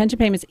Constitution, pension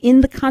payments in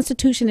the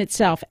Constitution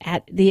itself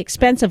at the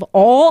expense of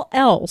all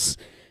else,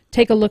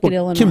 take a look at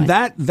Illinois. Kim,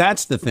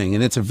 that's the thing,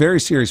 and it's a very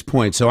serious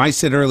point. So I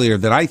said earlier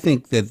that I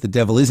think that the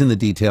devil is in the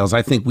details.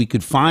 I think we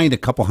could find a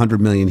couple $100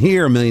 million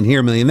here, $1 million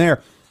here, $1 million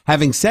there.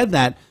 Having said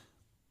that,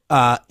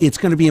 it's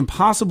going to be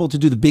impossible to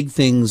do the big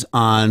things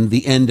on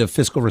the end of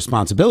fiscal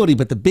responsibility,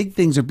 but the big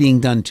things are being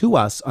done to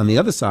us on the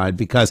other side,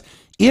 because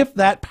if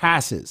that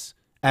passes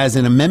as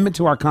an amendment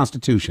to our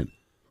Constitution,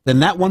 then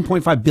that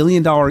 $1.5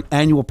 billion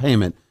annual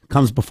payment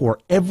comes before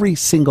every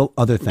single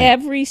other thing.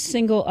 Every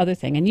single other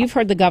thing. And you've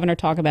heard the governor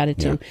talk about it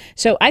too.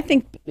 So I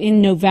think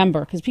in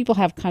November, because people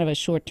have kind of a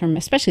short term,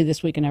 especially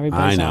this week and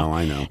everybody's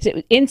I know.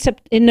 So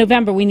in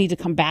November, we need to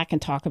come back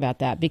and talk about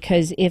that,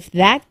 because if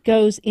that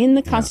goes in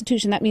the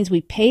Constitution, that means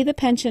we pay the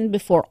pension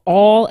before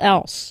all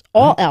else.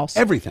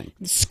 Everything.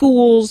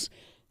 Schools,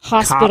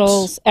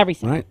 hospitals,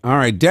 everything. Right. All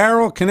right.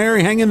 Daryl,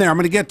 Canary, hang in there. I'm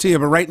going to get to you,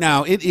 but right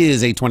now it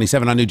is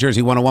 8:27 on New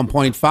Jersey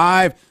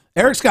 101.5.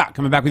 Eric Scott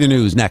coming back with your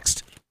news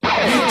next. New Jersey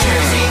 101.5.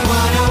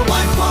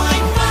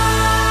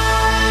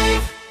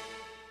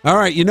 All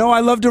right, I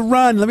love to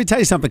run. Let me tell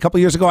you something. A couple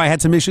years ago, I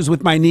had some issues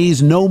with my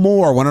knees. No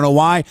more. Want to know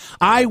why?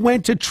 I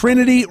went to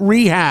Trinity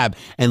Rehab.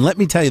 And let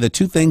me tell you the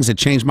two things that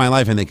changed my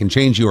life, and they can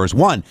change yours.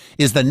 One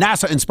is the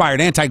NASA-inspired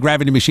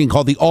anti-gravity machine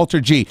called the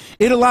Alter G.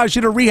 It allows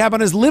you to rehab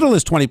on as little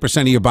as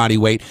 20% of your body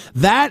weight.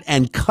 That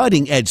and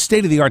cutting-edge,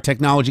 state-of-the-art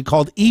technology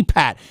called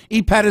EPAT.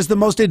 EPAT is the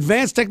most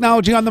advanced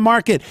technology on the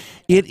market.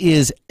 It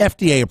is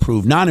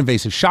FDA-approved,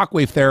 non-invasive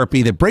shockwave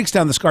therapy that breaks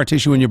down the scar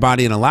tissue in your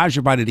body and allows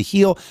your body to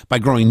heal by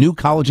growing new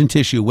collagen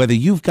tissue. Whether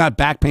you've got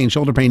back pain,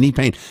 shoulder pain, knee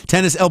pain,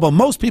 tennis elbow,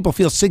 most people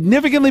feel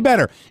significantly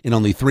better in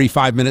only 3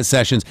 5-minute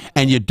sessions,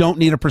 and you don't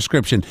need a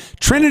prescription.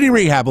 Trinity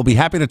Rehab will be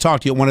happy to talk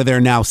to you at one of their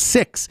now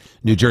 6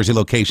 New Jersey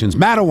locations: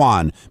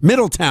 Matawan,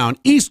 Middletown,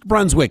 East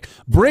Brunswick,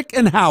 Brick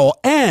and Howell,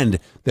 and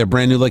their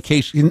brand new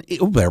location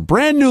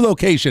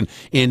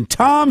in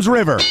Toms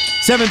River.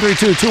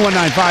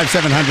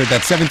 732-219-5700.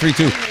 That's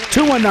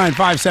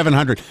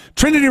 732-219-5700.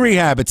 Trinity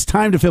Rehab. It's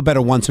time to feel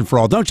better once and for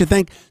all, don't you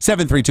think?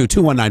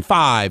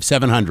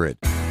 732-219-5700.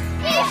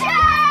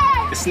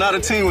 It's not a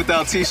team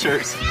without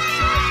T-shirts.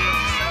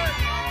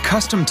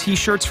 Custom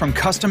T-shirts from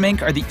Custom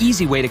Ink are the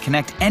easy way to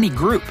connect any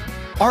group.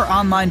 Our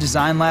online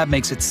design lab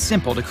makes it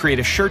simple to create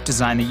a shirt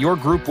design that your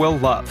group will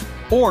love.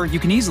 Or you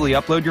can easily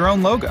upload your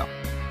own logo.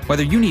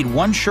 Whether you need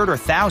one shirt or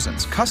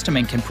thousands, Custom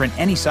Ink can print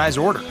any size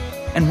order.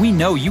 And we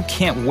know you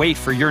can't wait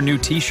for your new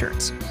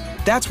T-shirts.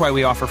 That's why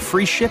we offer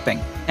free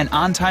shipping, and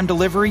on-time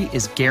delivery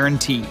is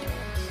guaranteed.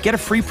 Get a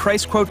free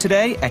price quote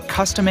today at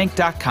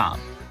customink.com.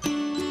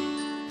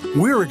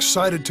 We're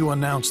excited to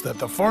announce that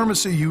the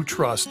pharmacy you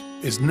trust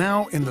is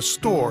now in the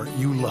store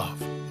you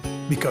love.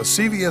 Because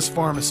CVS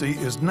Pharmacy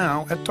is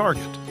now at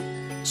Target.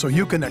 So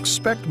you can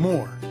expect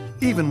more,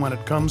 even when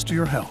it comes to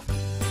your health.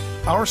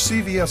 Our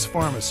CVS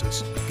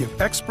pharmacists give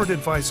expert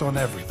advice on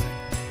everything,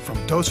 from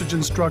dosage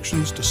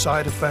instructions to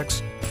side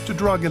effects to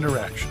drug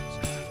interactions.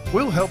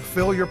 We'll help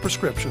fill your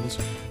prescriptions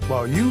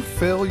while you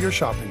fill your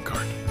shopping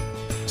cart.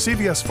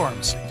 CVS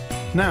Pharmacy,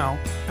 now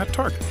at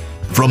Target.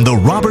 From the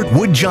Robert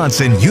Wood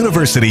Johnson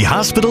University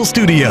Hospital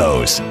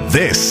Studios,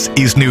 this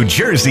is New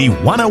Jersey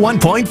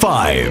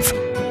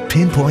 101.5.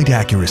 Pinpoint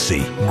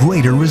accuracy,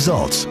 greater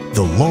results.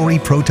 The Lori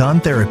Proton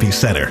Therapy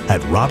Center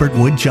at Robert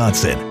Wood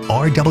Johnson,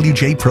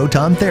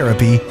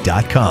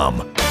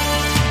 rwjprotontherapy.com.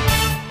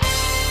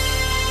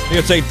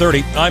 It's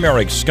 8:30. I'm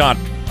Eric Scott.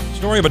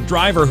 Story of a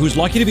driver who's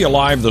lucky to be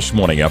alive this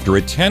morning after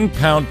a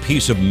 10-pound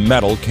piece of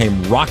metal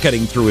came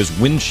rocketing through his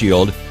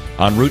windshield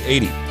on Route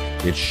 80.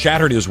 It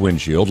shattered his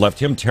windshield, left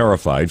him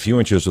terrified. A few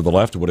inches to the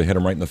left, it would have hit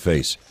him right in the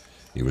face.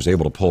 He was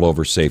able to pull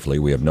over safely.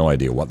 We have no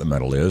idea what the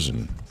metal is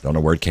and don't know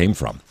where it came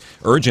from.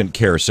 Urgent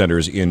care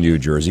centers in New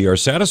Jersey are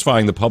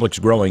satisfying the public's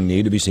growing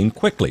need to be seen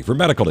quickly for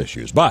medical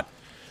issues. But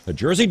a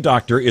Jersey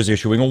doctor is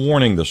issuing a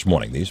warning this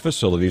morning. These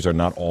facilities are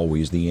not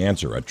always the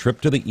answer. A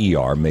trip to the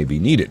ER may be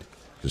needed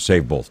to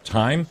save both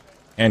time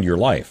and your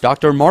life.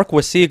 Dr. Mark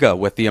Wasiga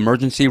with the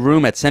emergency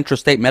room at Central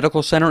State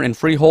Medical Center in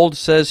Freehold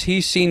says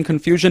he's seen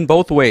confusion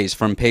both ways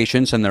from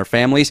patients and their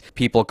families.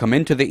 People come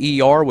into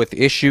the ER with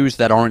issues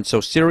that aren't so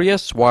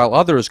serious, while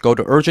others go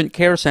to urgent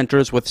care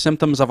centers with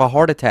symptoms of a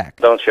heart attack.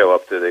 Don't show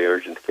up to the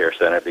urgent care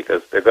center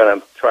because they're going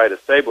to try to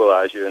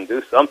stabilize you and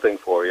do something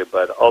for you,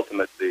 but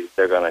ultimately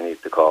they're going to need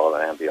to call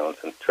an ambulance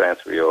and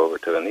transfer you over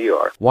to an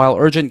ER. While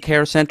urgent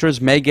care centers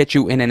may get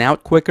you in and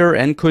out quicker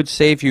and could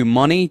save you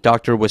money,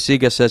 Dr.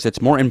 Wasiga says it's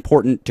more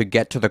important to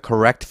get to the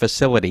correct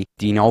facility.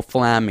 Dino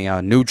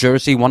Flamia, New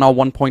Jersey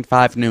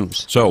 101.5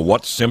 News. So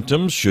what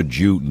symptoms should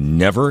you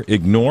never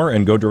ignore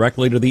and go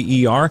directly to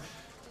the ER?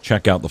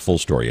 Check out the full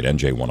story at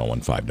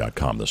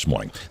NJ1015.com this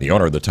morning. The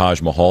owner of the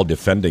Taj Mahal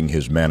defending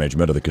his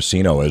management of the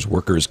casino as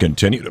workers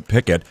continue to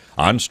picket,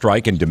 on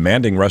strike, and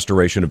demanding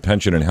restoration of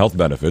pension and health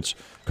benefits.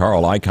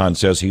 Carl Icahn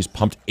says he's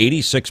pumped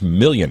 $86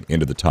 million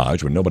into the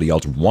Taj when nobody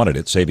else wanted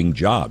it, saving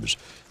jobs.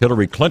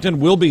 Hillary Clinton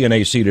will be in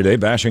AC today,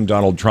 bashing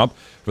Donald Trump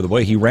for the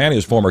way he ran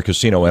his former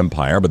casino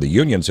empire, but the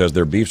union says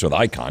their beef's with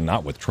Icahn,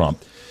 not with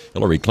Trump.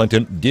 Hillary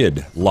Clinton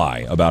did lie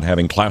about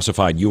having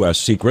classified U.S.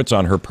 secrets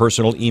on her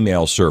personal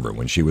email server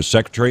when she was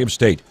Secretary of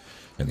State.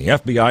 And the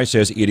FBI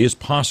says it is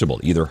possible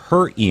either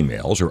her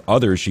emails or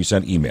others she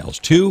sent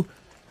emails to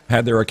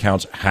had their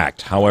accounts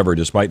hacked. However,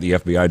 despite the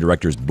FBI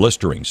director's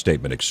blistering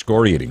statement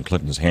excoriating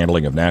Clinton's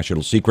handling of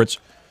national secrets,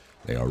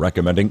 they are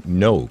recommending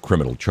no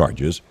criminal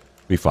charges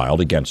be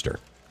filed against her.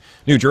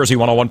 New Jersey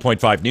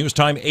 101.5 News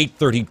Time,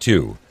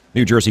 8:32.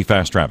 New Jersey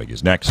Fast Traffic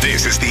is next.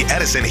 This is the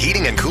Edison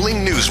Heating and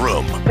Cooling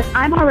Newsroom.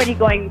 I'm already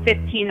going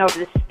 15 over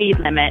the speed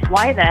limit.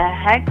 Why the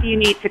heck do you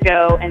need to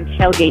go and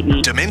tailgate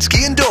me?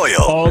 Dominski and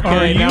Doyle.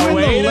 Okay, now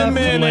wait a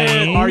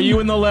minute. Are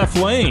you in the left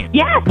lane?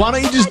 Yes. Why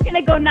don't you just... I'm going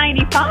to go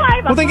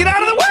 95. Well, then get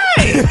out of the way!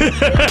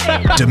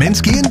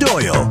 Dominski and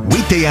Doyle.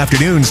 Weekday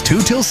afternoons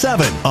 2 till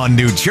 7 on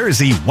New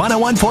Jersey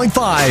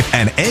 101.5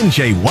 and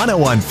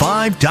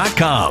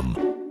NJ1015.com.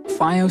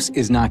 Fios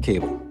is not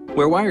cable.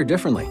 We're wired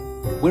differently.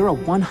 We're a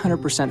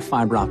 100%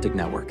 fiber optic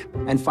network,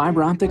 and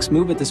fiber optics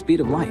move at the speed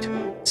of light.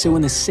 So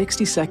in the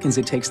 60 seconds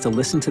it takes to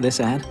listen to this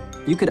ad,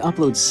 you could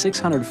upload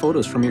 600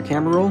 photos from your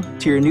camera roll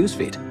to your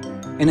newsfeed.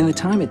 And in the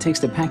time it takes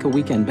to pack a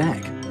weekend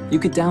bag, you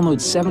could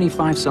download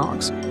 75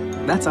 songs.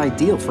 That's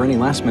ideal for any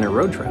last-minute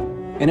road trip.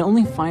 And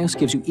only Fios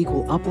gives you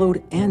equal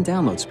upload and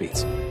download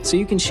speeds, so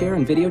you can share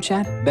and video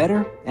chat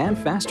better and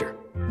faster.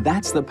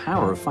 That's the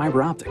power of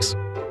fiber optics.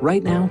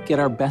 Right now, get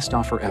our best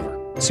offer ever.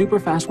 Super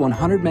fast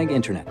 100 meg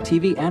internet,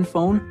 TV, and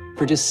phone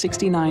for just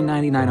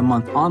 $69.99 a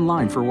month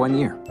online for 1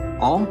 year.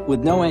 All with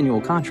no annual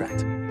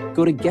contract.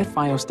 Go to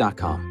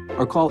getfios.com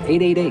or call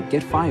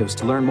 888-GET-FIOS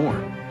to learn more.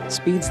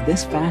 Speeds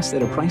this fast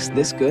at a price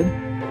this good?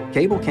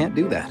 Cable can't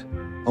do that.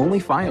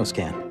 Only Fios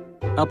can.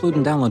 Upload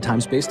and download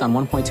times based on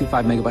 1.25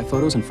 megabyte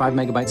photos and 5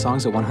 megabyte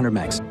songs at 100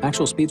 megs.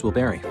 Actual speeds will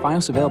vary.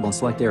 Fios available in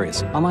select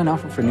areas. Online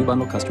offer for new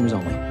bundle customers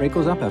only. Rate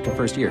goes up after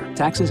first year.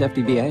 Taxes,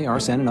 FDVA,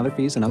 RSN, and other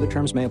fees and other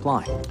terms may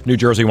apply. New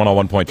Jersey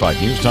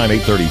 101.5 News Time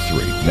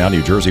 8:33. Now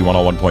New Jersey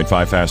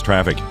 101.5 Fast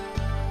Traffic.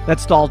 That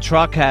stalled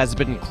truck has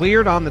been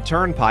cleared on the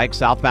turnpike.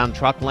 Southbound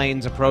truck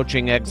lanes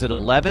approaching exit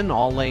 11.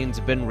 All lanes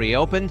have been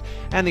reopened,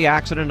 and the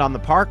accident on the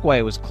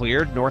Parkway was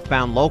cleared.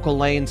 Northbound local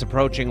lanes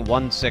approaching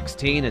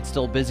 116. It's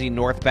still busy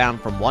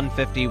northbound from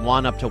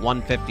 151 up to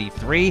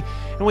 153.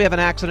 And we have an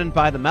accident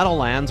by the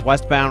Meadowlands,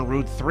 westbound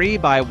Route 3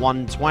 by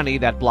 120.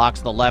 That blocks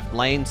the left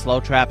lane.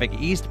 Slow traffic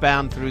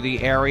eastbound through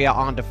the area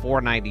onto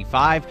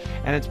 495.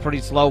 And it's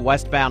pretty slow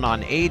westbound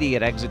on 80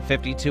 at exit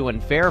 52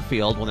 in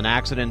Fairfield, with an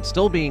accident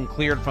still being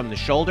cleared from the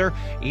shoulder.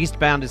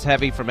 Eastbound is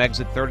heavy from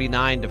exit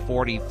 39 to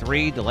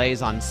 43.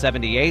 Delays on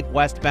 78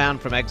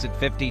 westbound from exit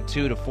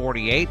 52 to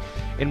 48.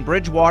 In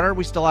Bridgewater,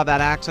 we still have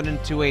that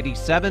accident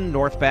 287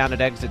 northbound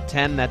at exit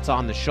 10. That's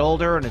on the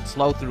shoulder, and it's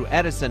slow through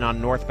Edison on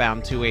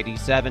northbound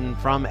 287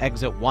 from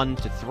exit 1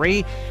 to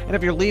 3. And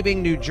if you're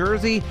leaving New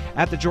Jersey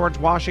at the George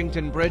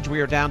Washington Bridge,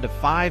 we are down to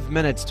 5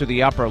 minutes to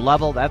the upper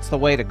level. That's the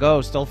way to go.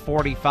 Still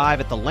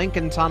 45 at the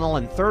Lincoln Tunnel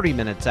and 30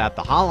 minutes at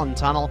the Holland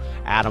Tunnel.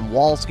 Adam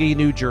Walski,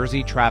 New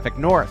Jersey Traffic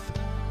North.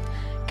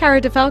 Cara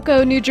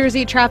DeFalco, New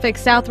Jersey traffic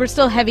south. We're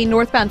still heavy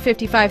northbound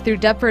 55 through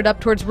Deptford up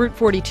towards Route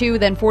 42,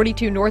 then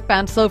 42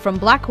 northbound slow from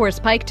Black Horse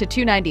Pike to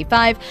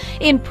 295.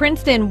 In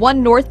Princeton,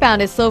 1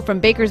 northbound is slow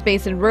from Bakers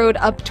Basin Road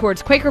up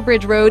towards Quaker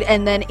Bridge Road,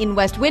 and then in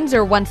West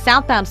Windsor, 1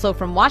 southbound slow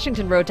from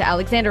Washington Road to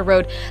Alexander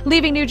Road.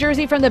 Leaving New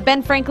Jersey from the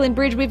Ben Franklin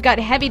Bridge, we've got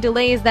heavy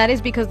delays. That is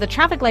because the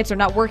traffic lights are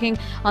not working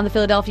on the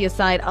Philadelphia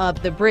side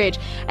of the bridge.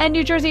 And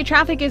New Jersey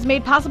traffic is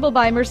made possible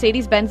by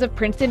Mercedes-Benz of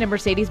Princeton and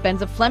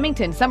Mercedes-Benz of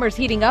Flemington. Summer's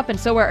heating up, and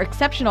so are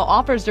exceptional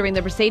offers during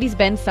the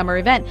Mercedes-Benz summer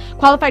event.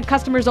 Qualified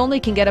customers only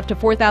can get up to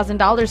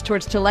 $4,000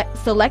 towards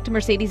select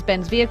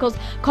Mercedes-Benz vehicles.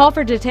 Call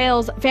for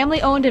details.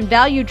 Family-owned and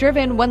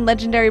value-driven, 1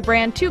 legendary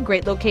brand, 2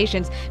 great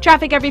locations.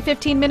 Traffic every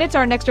 15 minutes.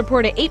 Our next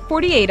report at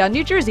 8:48 on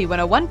New Jersey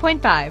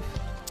 101.5.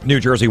 New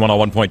Jersey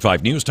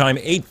 101.5 News Time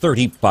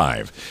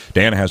 8:35.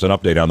 Dan has an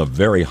update on the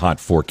very hot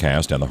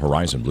forecast and the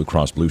Horizon Blue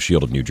Cross Blue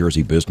Shield of New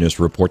Jersey business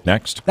report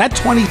next. That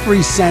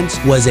 23 cents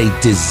was a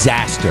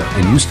disaster,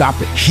 and you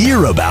stopped it.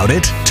 Hear about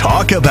it,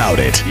 talk about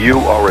it. You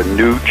are a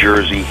New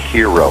Jersey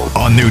hero.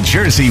 On New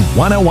Jersey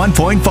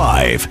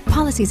 101.5.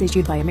 Policies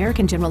issued by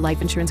American General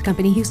Life Insurance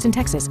Company, Houston,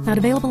 Texas. Not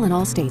available in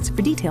all states.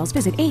 For details,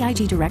 visit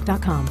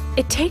AIGdirect.com.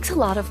 It takes a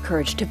lot of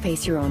courage to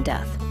face your own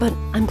death, but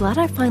I'm glad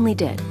I finally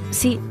did.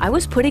 See, I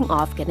was putting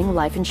off getting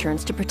life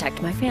insurance to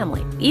protect my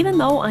family, even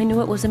though I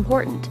knew it was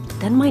important.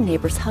 Then my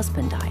neighbor's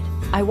husband died.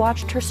 I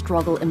watched her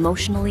struggle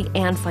emotionally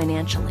and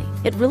financially.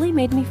 It really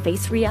made me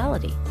face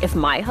reality. If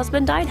my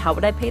husband died, how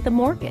would I pay the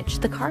mortgage,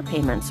 the car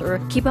payments,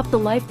 or keep up the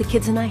life the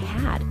kids and I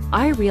had?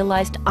 I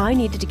realized I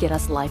needed to get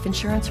us life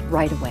insurance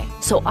right away.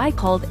 So I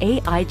called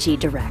AIG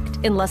Direct.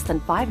 In less than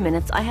 5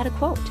 minutes, I had a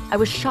quote. I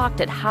was shocked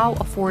at how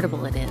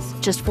affordable it is.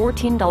 Just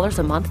 $14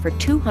 a month for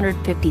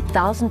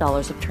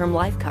 $250,000 of term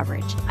life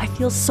coverage. I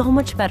feel so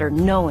much better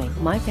knowing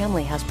my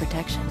family has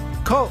protection.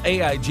 Call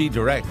AIG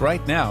Direct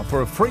right now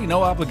for a free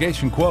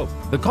no-obligation quote.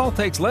 The call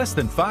takes less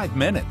than 5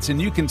 minutes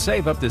and you can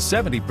save up to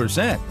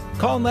 70%.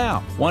 Call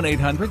now,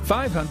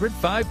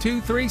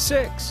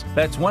 1-800-500-5236.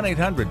 That's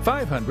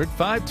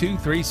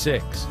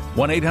 1-800-500-5236.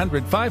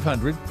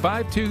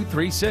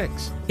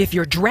 1-800-500-5236. If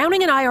you're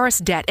drowning in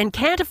IRS debt and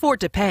can't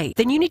afford to pay,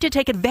 then you need to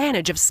take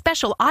advantage of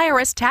special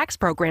IRS tax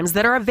programs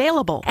that are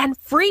available and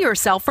free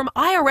yourself from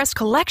IRS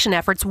collection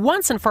efforts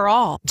once and for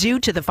all.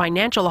 Due to the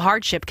financial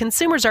hardship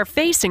consumers are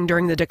facing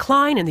during the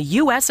decline in the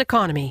U.S.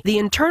 economy, the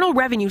Internal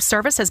Revenue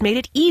Service has made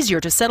it easier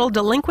to settle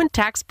delinquent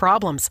tax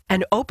problems.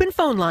 An open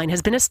phone line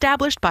has been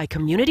established by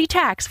Community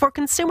Tax for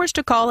consumers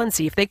to call and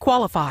see if they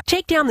qualify.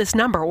 Take down this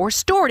number or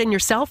store it in your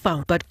cell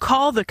phone, but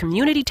call the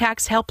Community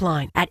Tax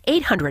Helpline at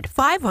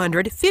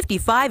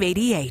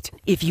 800-500-5588.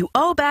 If you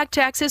owe back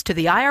taxes to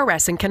the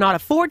IRS and cannot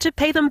afford to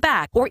pay them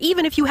back, or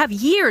even if you have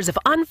years of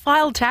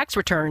unfiled tax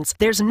returns,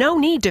 there's no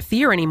need to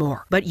fear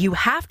anymore. But you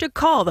have to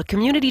call the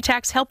Community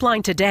Tax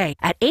Helpline today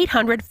at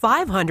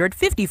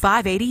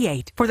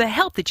 800-500-5588 for the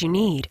help that you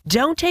need.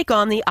 Don't take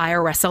on the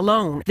IRS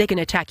alone. They can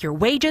attack your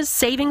wages,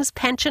 savings,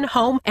 pension,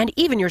 home, and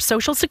even your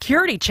Social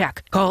Security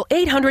check. Call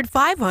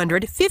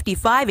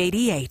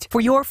 800-500-5588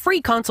 for your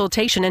free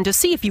consultation and to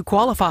see if you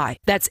qualify.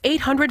 That's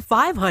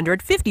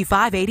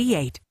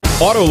 800-500-5588.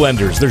 Auto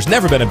Lenders. There's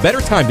never been a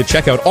better time to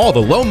check out all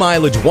the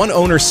low-mileage,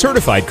 one-owner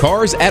certified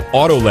cars at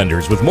Auto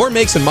Lenders. With more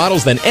makes and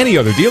models than any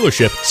other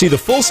dealership, see the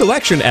full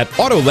selection at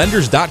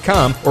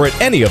autolenders.com or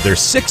at any of their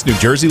 6 New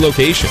Jersey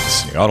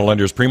locations. The Auto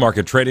Lenders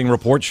pre-market trading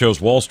report shows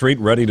Wall Street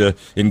ready to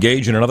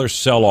engage in another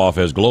sell-off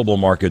as global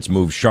markets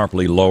move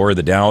sharply lower.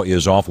 The Dow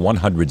is off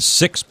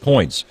 106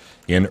 points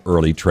in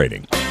early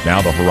trading.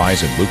 Now the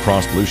Horizon Blue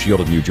Cross Blue Shield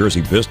of New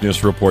Jersey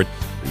business report.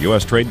 The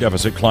U.S. trade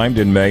deficit climbed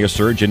in May. A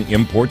surge in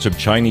imports of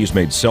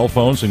Chinese-made cell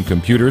phones and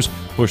computers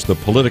pushed the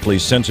politically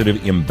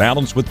sensitive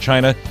imbalance with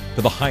China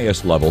to the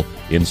highest level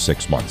in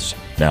 6 months.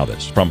 Now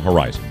this from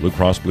Horizon Blue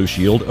Cross Blue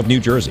Shield of New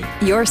Jersey.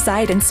 Your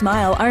sight and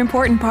smile are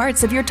important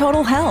parts of your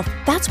total health.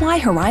 That's why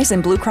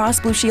Horizon Blue Cross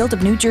Blue Shield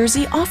of New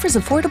Jersey offers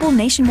affordable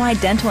nationwide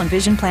dental and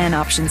vision plan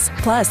options,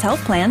 plus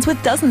health plans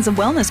with dozens of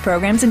wellness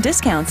programs and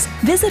discounts.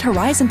 Visit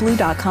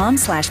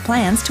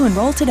horizonblue.com/plans to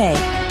enroll today.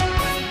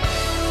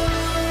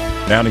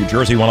 Now New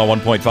Jersey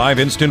 101.5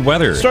 instant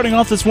weather. Starting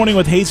off this morning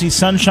with hazy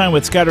sunshine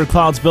with scattered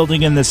clouds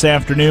building in this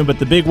afternoon, but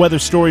the big weather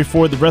story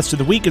for the rest of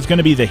the week is going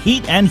to be the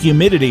heat and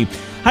humidity.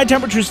 High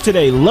temperatures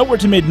today, lower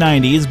to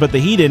mid-90s, but the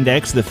heat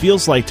index, the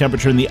feels-like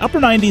temperature, in the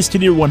upper 90s to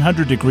near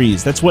 100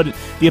 degrees. That's what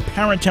the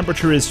apparent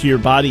temperature is to your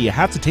body. You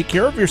have to take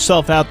care of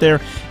yourself out there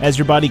as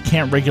your body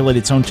can't regulate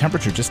its own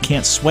temperature, just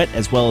can't sweat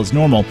as well as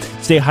normal.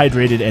 Stay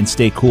hydrated and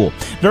stay cool.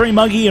 Very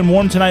muggy and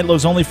warm tonight.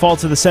 Lows only fall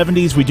to the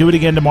 70s. We do it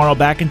again tomorrow,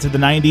 back into the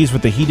 90s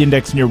with the heat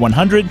index near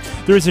 100.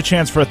 There is a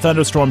chance for a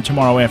thunderstorm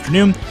tomorrow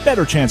afternoon.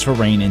 Better chance for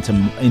rain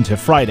into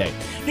Friday.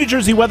 New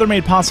Jersey weather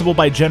made possible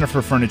by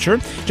Jennifer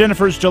Furniture.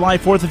 Jennifer's July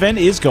 4th event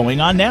is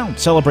going on now.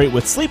 Celebrate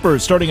with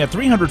sleepers starting at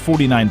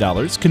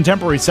 $349,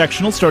 contemporary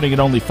sectional starting at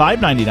only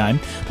 $599,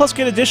 plus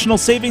get additional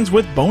savings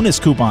with bonus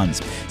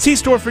coupons. See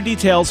store for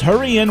details.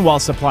 Hurry in while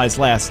supplies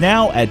last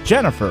now at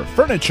Jennifer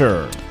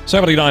Furniture.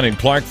 79 in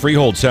Clark,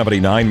 Freehold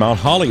 79, Mount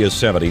Holly is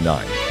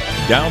 79.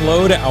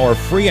 Download our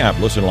free app.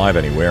 Listen live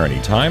anywhere,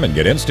 anytime, and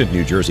get instant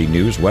New Jersey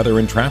news, weather,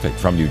 and traffic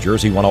from New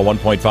Jersey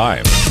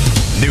 101.5.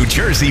 New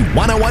Jersey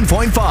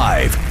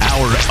 101.5,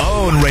 our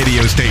own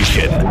radio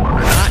station.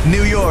 Not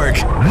New York,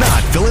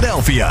 not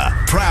Philadelphia.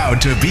 Proud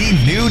to be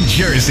New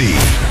Jersey.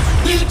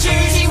 New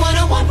Jersey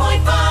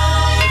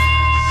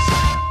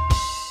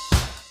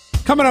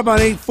 101.5. Coming up on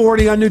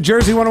 8:40 on New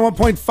Jersey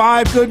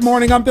 101.5. Good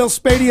morning. I'm Bill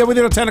Spadea with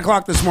you till 10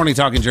 o'clock this morning,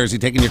 talking Jersey,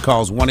 taking your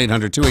calls,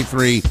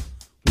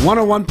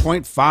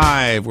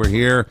 1-800-283-101.5. We're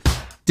here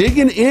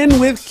digging in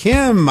with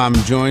Kim. I'm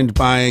joined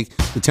by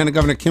Lieutenant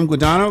Governor Kim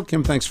Guadagno.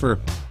 Kim, thanks for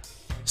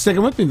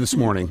sticking with me this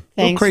morning.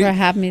 Thanks for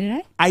having me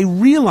today. I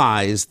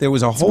realized there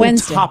was a whole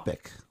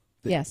topic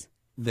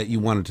that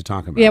you wanted to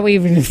talk about. Yeah, we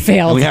even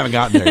failed. And we haven't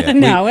gotten there yet.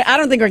 No, I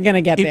don't think we're going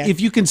to get there.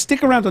 If you can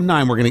stick around to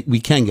 9, we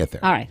can get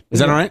there. All right. Is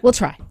that all right? We'll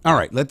try. All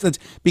right. Let's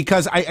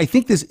because I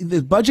think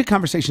the budget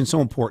conversation is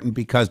so important,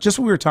 because just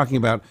what we were talking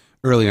about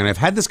earlier, and I've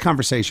had this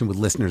conversation with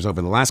listeners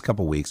over the last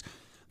couple of weeks,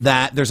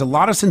 that there's a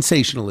lot of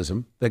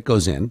sensationalism that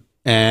goes in,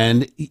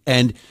 and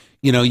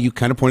you know, you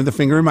kind of pointed the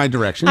finger in my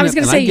direction. I was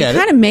going to say, you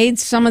kind of made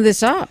some of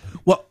this up.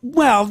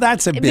 Well,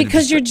 that's a bit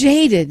because you're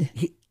jaded.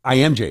 I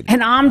am jaded,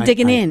 and I'm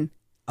digging in.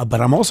 But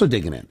I'm also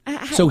digging in.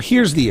 So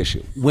here's the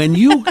issue: when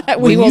you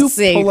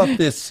pull up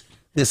this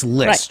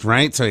list,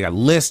 right? So you got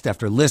list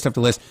after list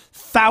after list,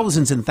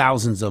 thousands and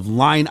thousands of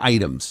line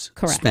items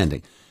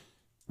spending.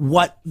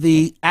 What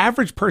the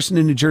average person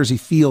in New Jersey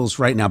feels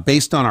right now,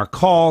 based on our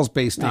calls,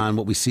 based on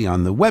what we see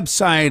on the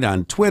website,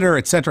 on Twitter,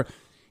 etc.,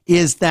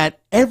 is that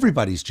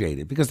everybody's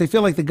jaded because they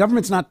feel like the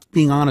government's not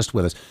being honest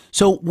with us.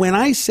 So when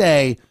I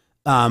say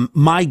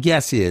my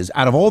guess is,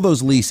 out of all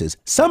those leases,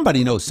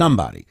 somebody knows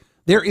somebody.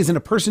 There isn't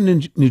a person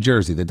in New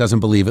Jersey that doesn't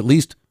believe at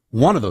least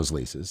one of those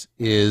leases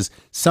is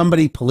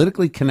somebody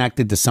politically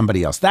connected to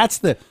somebody else. That's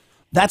the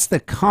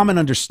common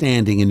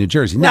understanding in New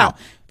Jersey. Now,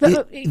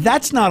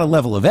 that's not a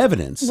level of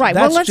evidence. Right.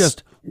 That's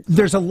just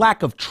there's a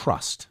lack of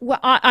trust. Well,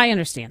 I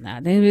understand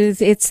that.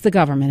 It's the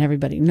government.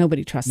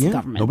 Nobody trusts the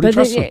government. Nobody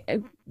trusts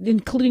them.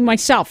 Including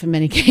myself in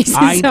many cases.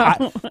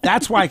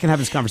 That's why I can have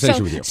this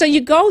conversation with you. So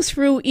you go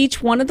through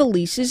each one of the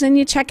leases and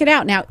you check it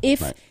out. Now,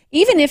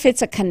 even if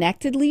it's a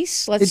connected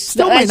lease, it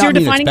still might not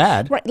mean it's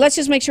bad. Right, let's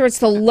just make sure it's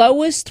the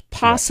lowest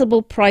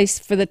possible price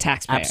for the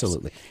taxpayers.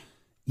 Absolutely.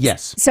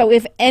 Yes. So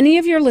if any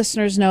of your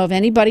listeners know of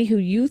anybody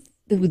who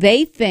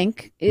they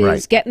think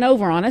is getting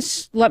over on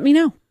us, let me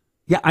know.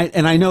 Yeah,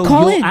 I know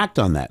Call you'll in. act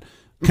on that.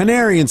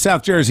 Canary in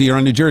South Jersey. You're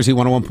on New Jersey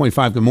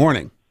 101.5. Good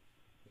morning.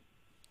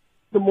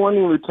 Good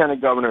morning,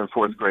 Lieutenant Governor and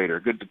fourth grader.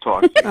 Good to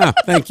talk to you.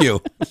 Thank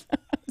you.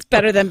 It's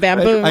better than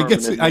baboon. I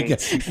guess,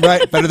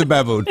 right, better than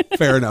baboon.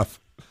 Fair enough.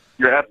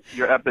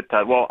 Your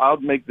appetite. Well,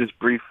 I'll make this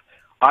brief.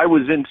 I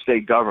was in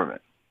state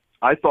government.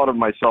 I thought of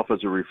myself as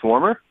a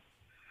reformer.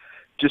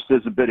 Just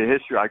as a bit of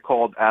history, I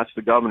asked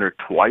the governor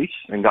twice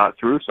and got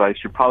through, so I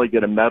should probably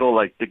get a medal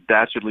like Dick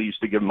Dastardly used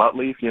to give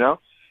Muttley,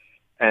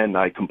 and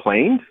I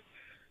complained.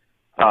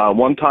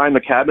 One time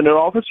a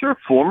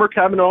former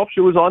cabinet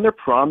officer was on there,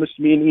 promised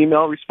me an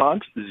email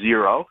response,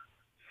 0.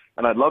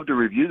 And I'd love to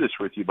review this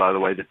with you, by the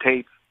way, the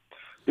tape.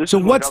 So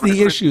what's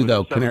the issue,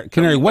 though,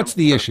 Canary? What's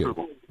the issue?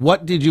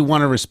 What did you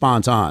want a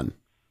response on?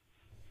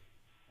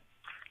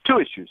 2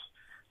 issues.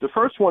 The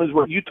first one is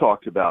what you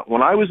talked about.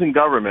 When I was in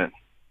government,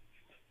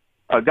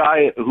 a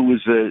guy who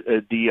was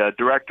the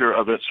director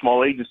of a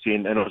small agency,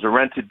 and it was a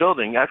rented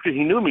building, after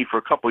he knew me for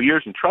a couple of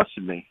years and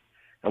trusted me,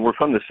 and we're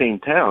from the same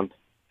town,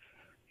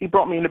 he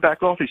brought me in the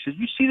back office. He said,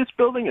 "You see this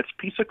building? It's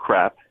a piece of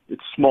crap.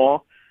 It's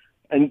small,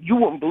 and you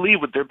won't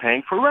believe what they're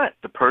paying for rent.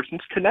 The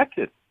person's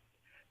connected."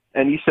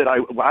 And he said, I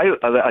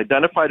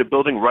identified a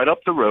building right up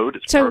the road.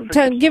 It's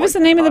perfect. Give us the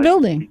name of the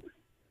building.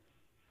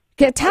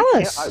 Tell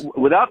us.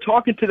 Without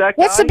talking to that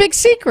guy. What's the big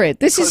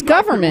secret? This is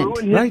government.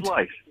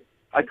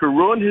 I could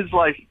ruin his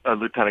life,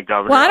 Lieutenant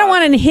Governor. Well, I don't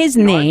want his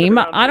name.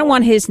 I don't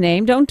want his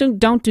name.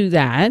 Don't do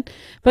that.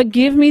 But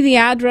give me the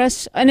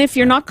address. And if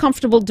you're not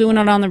comfortable doing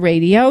it on the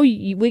radio,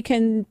 we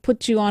can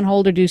put you on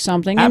hold or do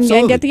something and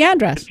get the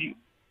address.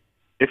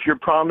 If your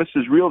promise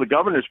is real, the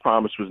governor's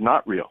promise was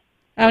not real.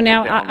 Oh,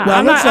 now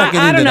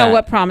I don't know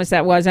what promise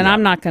that was, and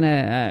I'm not going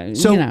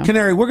to.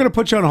 Canary, we're going to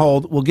put you on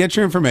hold. We'll get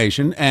your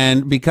information,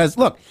 and because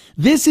look,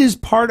 this is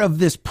part of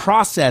this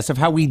process of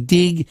how we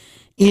dig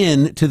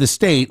into the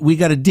state. We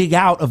got to dig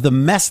out of the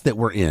mess that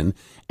we're in,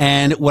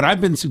 and what I've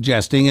been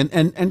suggesting,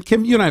 and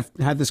Kim, you and I've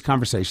had this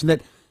conversation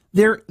that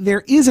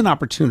there is an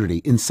opportunity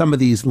in some of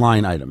these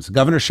line items. The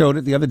governor showed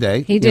it the other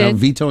day. He did,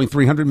 vetoing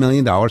 $300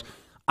 million.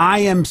 I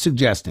am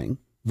suggesting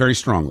very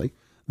strongly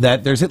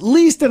that there's at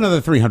least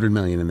another $300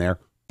 million in there,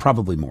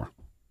 probably more.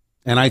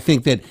 And I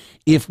think that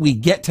if we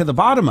get to the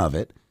bottom of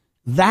it,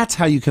 that's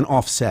how you can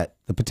offset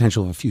the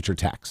potential of a future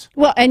tax.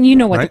 Well, and you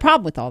know what the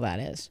problem with all that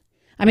is.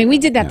 I mean, we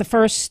did that the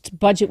first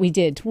budget we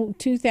did,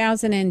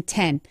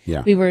 2010.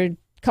 Yeah. We were a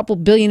couple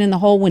billion in the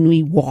hole when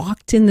we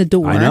walked in the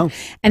door. I know.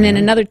 And then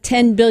another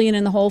 10 billion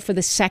in the hole for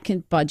the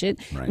second budget.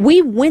 Right.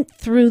 We went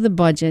through the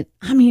budget.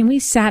 I mean, we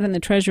sat in the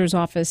treasurer's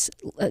office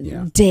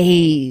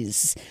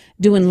days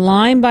doing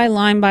line by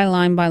line by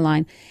line by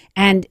line.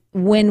 And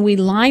when we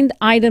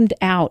itemed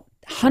out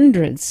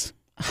hundreds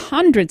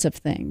of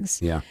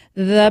things,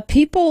 the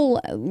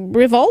people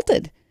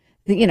revolted.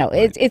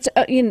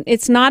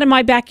 It's not in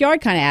my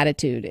backyard kind of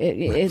attitude.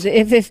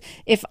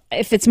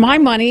 If it's my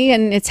money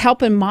and it's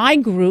helping my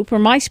group or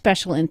my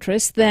special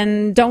interest,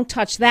 then don't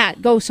touch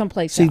that. Go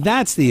someplace else. See,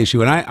 that's the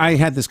issue. And I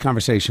had this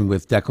conversation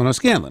with Declan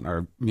O'Scanlan,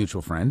 our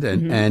mutual friend,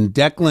 and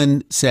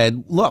Declan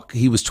said, look,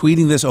 he was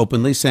tweeting this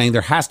openly saying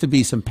there has to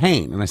be some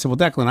pain. And I said, well,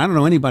 Declan, I don't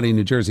know anybody in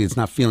New Jersey that's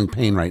not feeling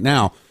pain right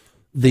now.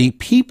 The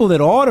people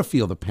that ought to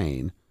feel the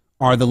pain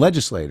are the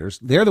legislators.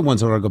 They're the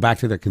ones that ought to go back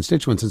to their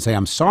constituents and say,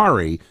 I'm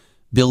sorry,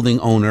 building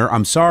owner,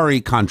 I'm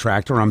sorry,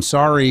 contractor, I'm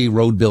sorry,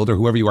 road builder,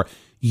 whoever you are,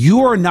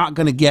 you're not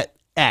going to get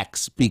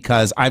X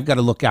because I've got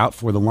to look out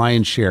for the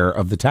lion's share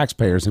of the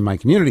taxpayers in my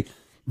community.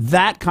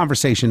 That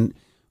conversation,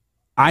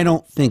 I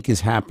don't think is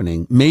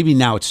happening. Maybe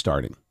now it's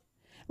starting.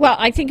 Well,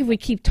 I think if we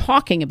keep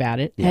talking about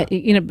it,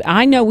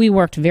 I know we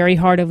worked very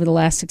hard over the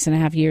last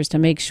 6.5 years to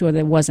make sure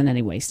there wasn't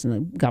any waste in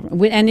the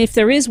government. And if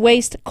there is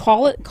waste,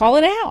 call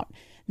it out.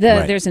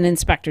 There's an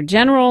inspector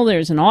general,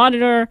 there's an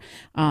auditor,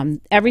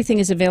 everything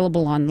is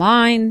available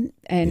online,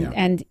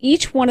 and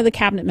each one of the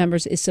cabinet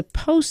members is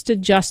supposed to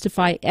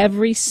justify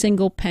every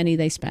single penny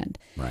they spend.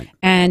 Right.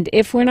 And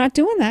if we're not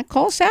doing that,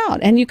 call us out.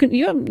 And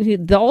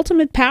the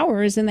ultimate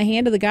power is in the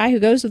hand of the guy who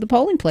goes to the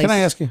polling place. Can I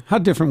ask you, how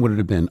different would it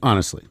have been,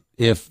 honestly,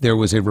 if there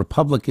was a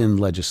Republican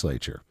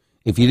legislature?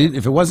 If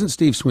it wasn't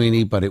Steve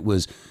Sweeney, but it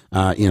was,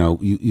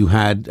 you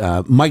had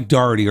Mike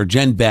Doherty or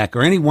Jen Beck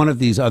or any one of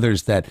these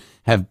others that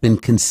have been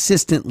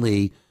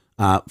consistently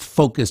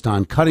focused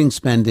on cutting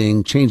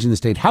spending, changing the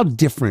state, how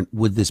different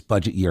would this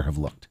budget year have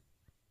looked?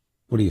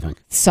 What do you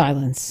think?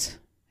 Silence.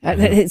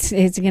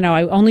 It's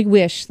I only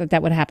wish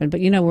that would happen,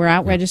 but we're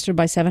out registered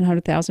by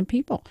 700,000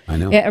 people. I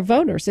know.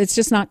 Voters. It's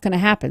just not going to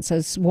happen.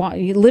 So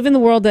you live in the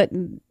world that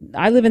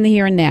I live in, the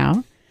here and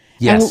now.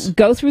 Yes. And we'll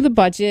go through the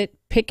budget,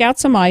 pick out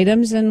some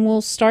items, and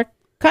we'll start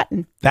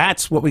cutting.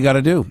 That's what we got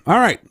to do. All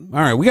right.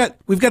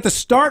 We've got the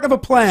start of a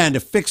plan to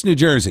fix New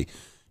Jersey.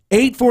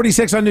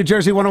 8:46 on New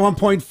Jersey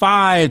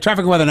 101.5. Traffic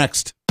and weather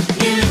next.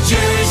 New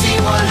Jersey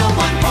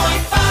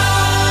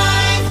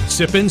 101.5.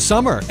 Sip in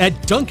summer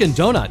at Dunkin'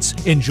 Donuts.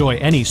 Enjoy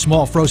any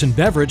small frozen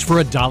beverage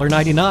for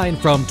 $1.99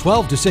 from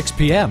 12 to 6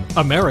 p.m.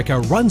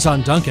 America runs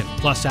on Dunkin'.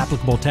 Plus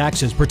applicable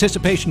taxes.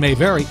 Participation may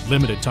vary.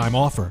 Limited time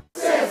offer.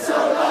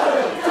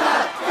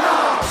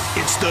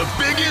 It's the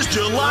biggest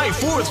July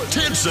 4th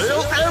tent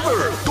sale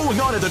ever!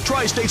 Going on at the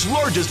Tri-State's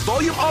largest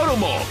volume auto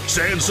mall,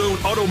 Sandstone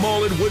Auto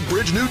Mall in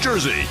Woodbridge, New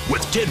Jersey.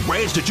 With 10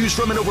 brands to choose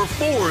from and over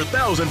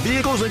 4,000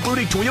 vehicles,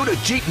 including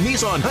Toyota, Jeep,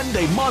 Nissan,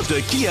 Hyundai,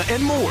 Mazda, Kia,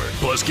 and more.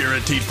 Plus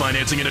guaranteed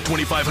financing and a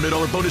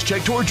 $2,500 bonus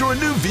check towards your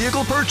new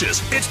vehicle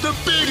purchase. It's the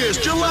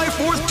biggest July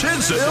 4th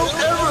tent sale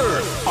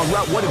ever! On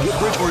Route 1 in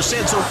Woodbridge or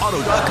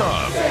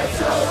SandstoneAuto.com.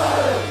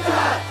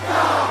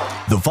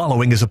 The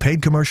following is a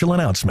paid commercial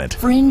announcement.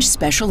 Fringe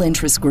special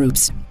interest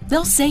groups.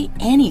 They'll say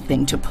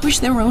anything to push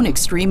their own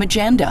extreme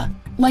agenda,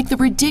 like the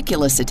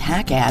ridiculous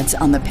attack ads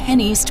on the Penn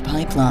East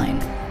Pipeline.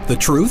 The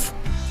truth?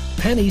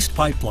 Penn East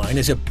Pipeline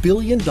is a $1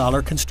 billion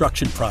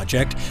construction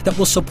project that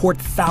will support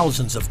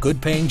thousands of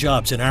good-paying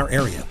jobs in our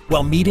area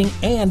while meeting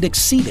and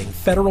exceeding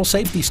federal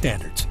safety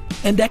standards.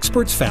 And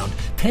experts found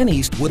Penn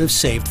East would have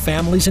saved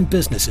families and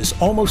businesses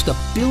almost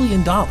 $1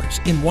 billion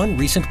in one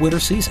recent winter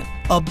season.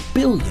 $1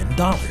 billion.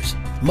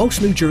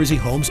 Most New Jersey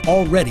homes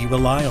already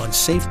rely on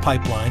safe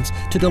pipelines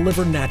to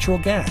deliver natural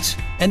gas.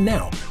 And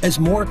now, as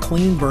more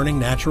clean-burning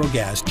natural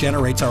gas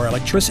generates our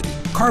electricity,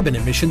 carbon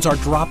emissions are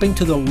dropping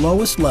to the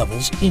lowest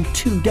levels in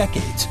 2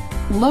 decades.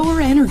 Lower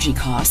energy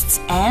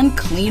costs and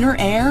cleaner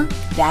air?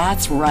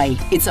 That's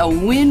right. It's a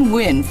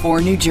win-win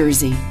for New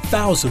Jersey.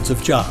 Thousands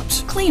of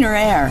jobs. Cleaner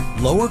air.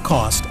 Lower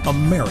cost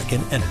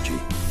American energy.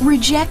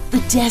 Reject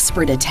the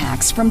desperate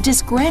attacks from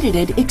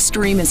discredited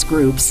extremist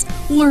groups.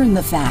 Learn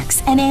the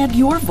facts and add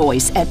your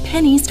voice at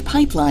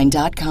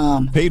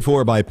PennEastPipeline.com. Paid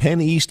for by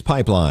Penn East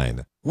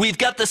Pipeline. We've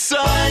got the sun,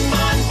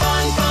 fun,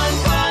 fun, fun,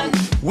 fun.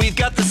 We've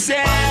got the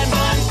sand,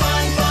 fun,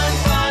 fun, fun,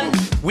 fun.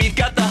 We've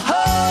got the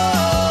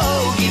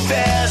Hoagie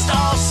Fest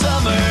all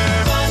summer,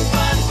 fun,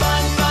 fun,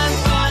 fun, fun,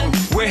 fun.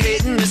 We're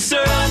hitting the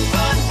surf,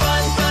 fun,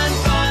 fun, fun,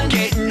 fun.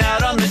 Getting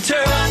out on the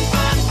turf,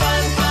 fun,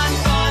 fun, fun,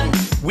 fun.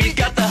 We've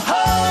got the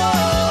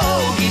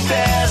Hoagie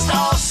Fest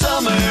all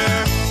summer.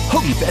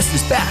 Hoagie Fest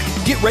is back.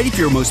 Get ready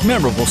for your most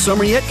memorable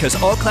summer yet,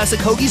 because all classic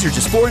Hoagies are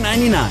just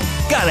 $4.99.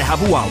 Gotta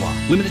have a Wawa.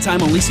 Limited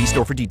time only. See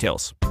store for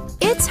details.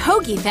 It's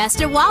Hoagie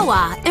Fest at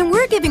Wawa, and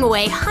we're giving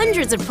away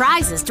hundreds of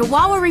prizes to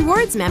Wawa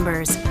Rewards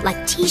members,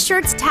 like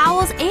t-shirts,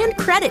 towels, and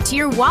credit to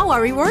your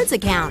Wawa Rewards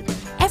account.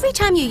 Every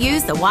time you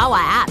use the Wawa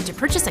app to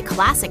purchase a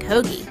classic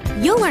hoagie,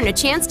 you'll earn a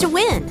chance to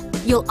win.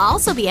 You'll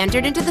also be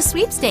entered into the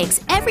sweepstakes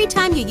every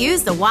time you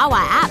use the Wawa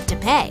app to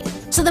pay.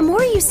 So the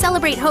more you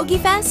celebrate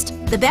Hoagie Fest,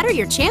 the better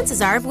your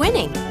chances are of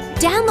winning.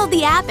 Download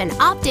the app and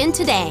opt in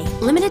today.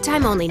 Limited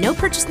time only. No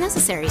purchase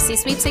necessary. See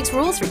sweepstakes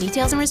rules for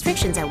details and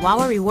restrictions at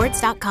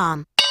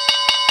wawarewards.com.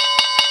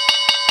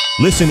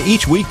 Listen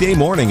each weekday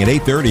morning at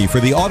 8:30 for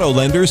the Auto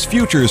Lenders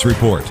Futures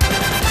Report.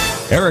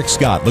 Eric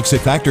Scott looks at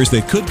factors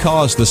that could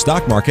cause the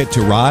stock market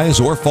to rise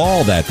or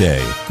fall that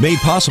day. Made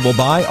possible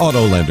by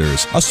Auto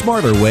Lenders, a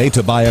smarter way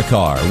to buy a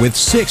car with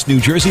 6 New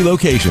Jersey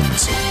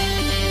locations.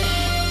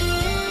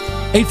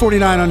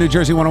 8:49 on New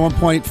Jersey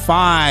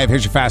 101.5.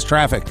 Here's your fast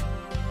traffic.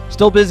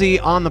 Still busy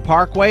on the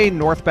Parkway,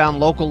 northbound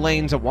local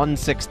lanes at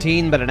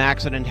 116, but an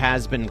accident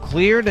has been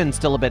cleared and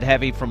still a bit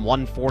heavy from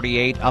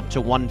 148 up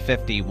to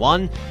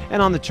 151.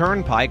 And on the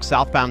Turnpike,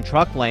 southbound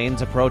truck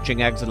lanes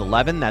approaching exit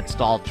 11, that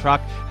stalled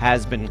truck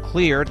has been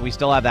cleared. We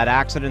still have that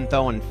accident,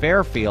 though, in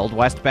Fairfield,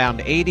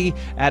 westbound 80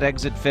 at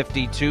exit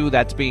 52.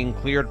 That's being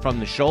cleared from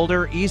the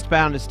shoulder.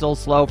 Eastbound is still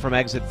slow from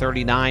exit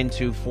 39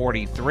 to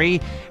 43.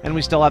 And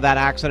we still have that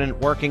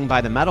accident working by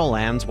the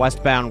Meadowlands,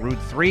 westbound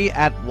Route 3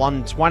 at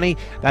 120.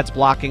 That's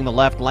blocking the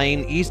left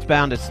lane.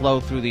 Eastbound is slow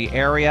through the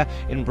area.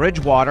 In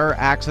Bridgewater,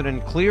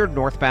 accident cleared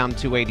northbound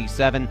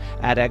 287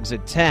 at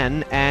exit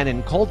 10. And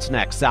in Colts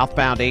Neck,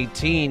 southbound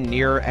 18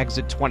 near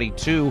exit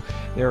 22,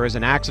 there is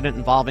an accident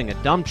involving a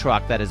dump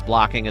truck that is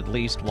blocking at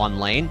least one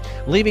lane.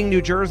 Leaving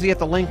New Jersey at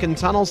the Lincoln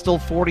Tunnel, still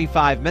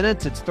 45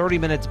 minutes. It's 30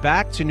 minutes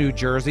back to New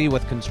Jersey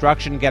with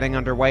construction getting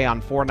underway on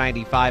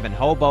 495 in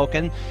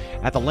Hoboken.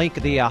 At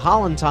the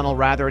Holland Tunnel,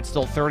 it's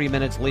still 30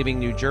 minutes leaving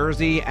New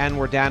Jersey, and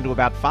we're down to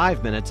about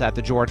 5 minutes at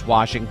the George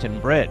Washington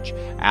Bridge.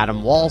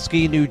 Adam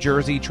Walski, New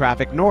Jersey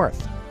Traffic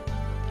North.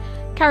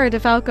 Cara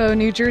DeFalco,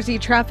 New Jersey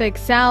traffic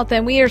south,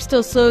 and we are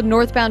still slowed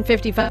northbound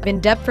 55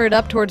 in Deptford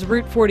up towards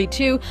Route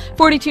 42.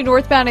 42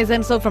 northbound is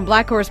then slowed from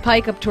Black Horse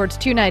Pike up towards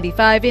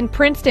 295. In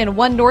Princeton,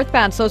 1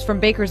 northbound slows from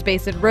Baker's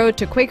Basin Road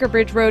to Quaker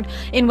Bridge Road.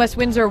 In West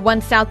Windsor,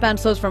 1 southbound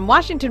slows from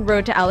Washington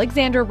Road to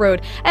Alexander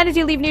Road. And as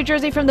you leave New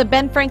Jersey from the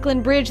Ben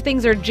Franklin Bridge,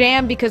 things are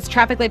jammed because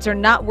traffic lights are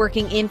not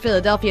working in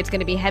Philadelphia. It's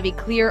going to be heavy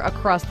clear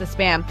across the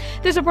span.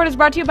 This report is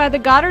brought to you by the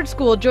Goddard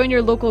School. Join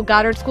your local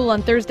Goddard School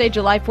on Thursday,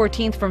 July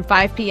 14th from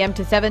 5 p.m.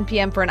 to 7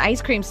 p.m. for an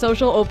ice cream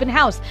social open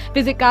house.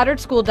 Visit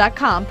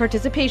GoddardSchool.com.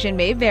 Participation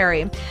may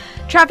vary.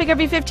 Traffic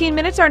every 15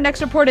 minutes. Our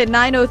next report at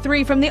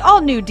 9:03 from the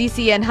all-new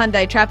DCN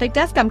Hyundai Traffic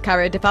Desk. I'm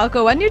Cara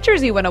DeFalco on New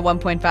Jersey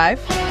 101.5.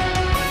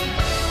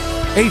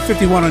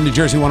 8:51 on New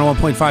Jersey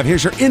 101.5.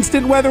 Here's your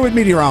instant weather with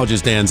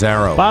meteorologist Dan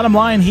Zarrow. Bottom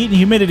line, heat and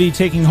humidity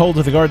taking hold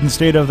of the Garden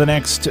State over the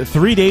next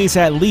 3 days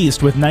at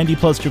least, with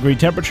 90-plus degree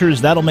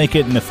temperatures. That'll make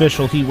it an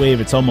official heat wave.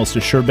 It's almost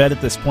a sure bet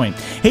at this point.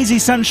 Hazy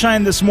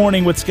sunshine this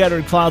morning with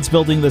scattered clouds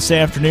building this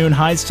afternoon.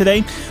 Highs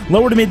today,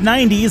 lower to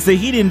mid-90s. The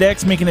heat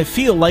index making it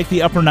feel like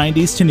the upper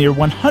 90s to near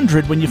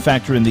 100 when you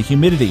factor in the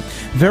humidity.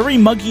 Very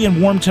muggy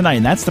and warm tonight,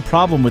 and that's the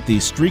problem with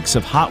these streaks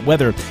of hot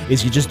weather,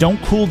 is you just don't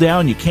cool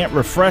down. You can't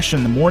refresh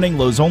in the morning.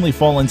 Lows only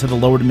fall into the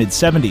lower to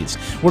mid-70s.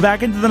 We're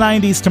back into the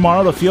 90s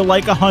tomorrow to feel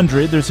like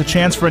 100. There's a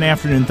chance for an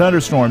afternoon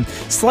thunderstorm.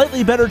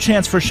 Slightly better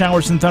chance for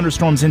showers and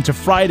thunderstorms into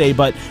Friday,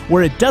 but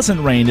where it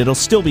doesn't rain, it'll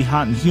still be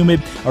hot and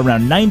humid.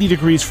 Around 90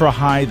 degrees for a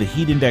high. The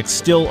heat index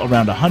still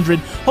around 100.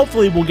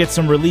 Hopefully we'll get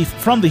some relief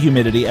from the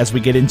humidity as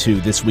we get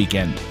into this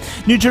weekend.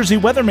 New Jersey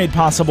weather made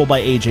possible by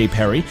A.J.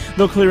 Perry.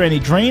 They'll clear any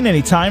drain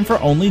anytime for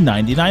only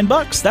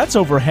 $99. That's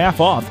over half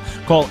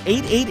off. Call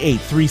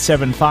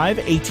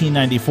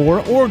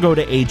 888-375-1894 or go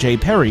to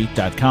ajperry.com.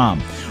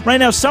 Right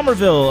now,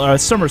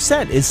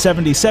 Somerset is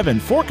 77.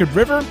 Forked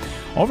River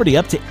already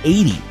up to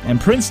 80. And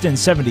Princeton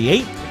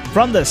 78.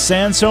 From the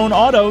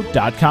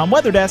SansonAuto.com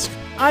weather desk,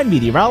 I'm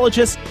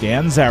meteorologist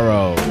Dan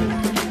Zarrow.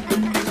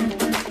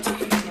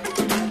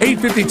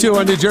 8:52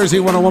 on New Jersey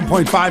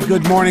 101.5.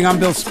 Good morning. I'm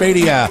Bill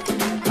Spadea.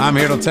 I'm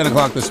here till 10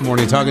 o'clock this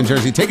morning talking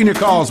Jersey. Taking your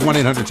calls,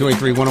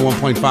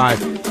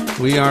 1-800-283-101.5.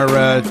 We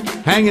are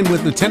hanging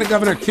with Lieutenant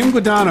Governor Kim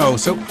Guadagno.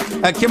 So,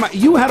 Kim,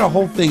 you had a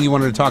whole thing you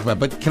wanted to talk about,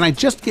 but can I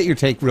just get your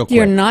take real quick?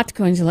 You're not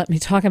going to let me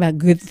talk about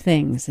good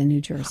things in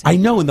New Jersey. I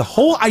know, and the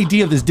whole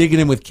idea of this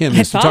digging in with Kim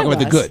is to talk about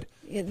the good.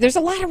 There's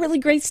a lot of really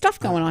great stuff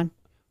going on.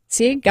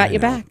 See, got you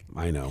back.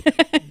 I know.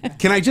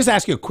 Can I just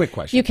ask you a quick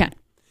question? You can.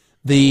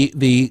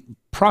 The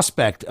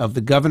prospect of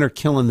the governor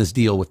killing this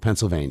deal with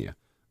Pennsylvania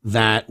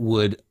that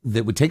would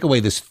take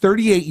away this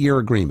 38-year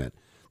agreement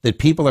that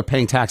people are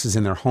paying taxes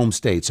in their home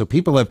state. So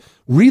people have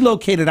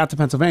relocated out to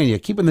Pennsylvania,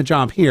 keeping the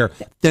job here.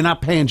 They're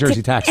not paying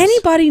Jersey taxes.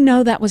 Anybody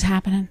know that was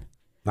happening?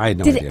 I had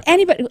no idea.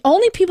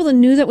 Only people that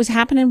knew that was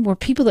happening were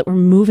people that were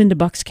moving to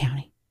Bucks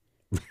County,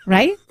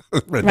 right?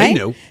 Right? They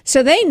knew.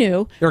 So they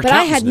knew, but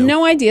I had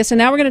no idea. So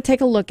now we're going to take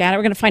a look at it.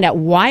 We're going to find out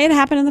why it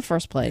happened in the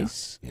first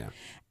place. Yeah.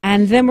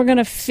 And then we're going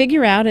to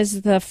figure out,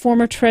 as the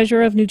former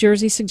treasurer of New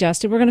Jersey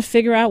suggested, we're going to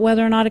figure out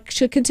whether or not it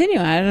should continue.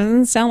 It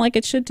doesn't sound like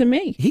it should to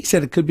me. He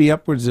said it could be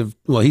upwards of,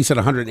 well, he said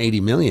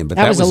 $180 million, but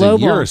that was a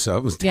year or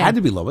so. It had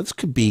to be low. This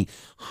could be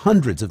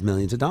hundreds of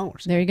millions of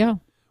dollars. There you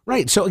go.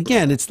 Right. So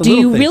again, it's the Do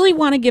little you things. really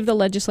want to give the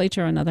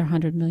legislature another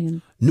 $100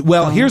 million?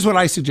 Well, here's what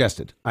I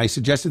suggested. I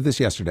suggested this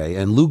yesterday,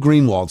 and Lou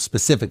Greenwald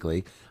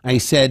specifically. I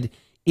said,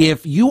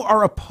 if you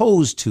are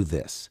opposed to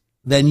this,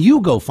 then you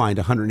go find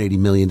 $180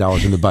 million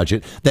in the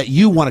budget that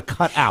you want to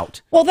cut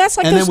out. Well, that's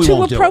like those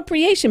two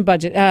appropriation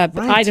budget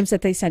items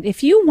that they sent.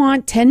 If you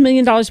want $10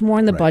 million more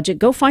in the budget,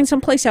 go find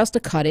someplace else to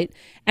cut it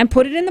and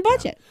put it in the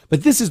budget. Yeah.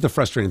 But this is the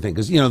frustrating thing,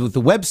 because,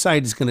 the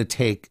website is going to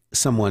take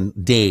someone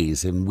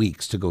days and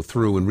weeks to go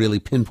through and really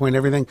pinpoint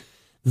everything.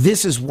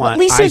 This is what at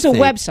least there's a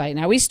website.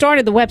 Now, we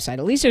started the website.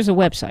 At least there's a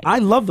website. I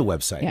love the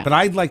website, but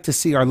I'd like to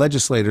see our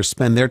legislators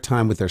spend their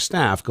time with their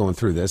staff going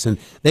through this, and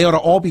they ought to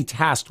all be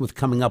tasked with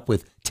coming up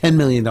with $10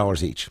 million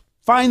each.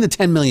 Find the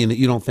 $10 million that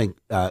you don't think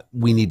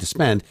we need to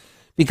spend,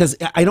 because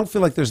I don't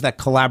feel like there's that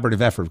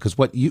collaborative effort. Because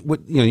what you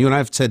and I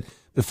have said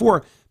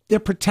before, they're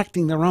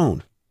protecting their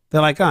own. They're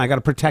like, I got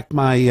to protect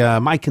my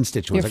my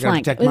constituents. I got to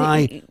protect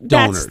my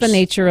donors. That's the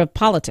nature of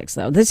politics,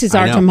 though. This is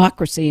our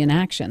democracy in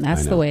action.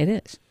 That's the way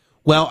it is.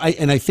 Well,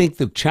 I think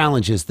the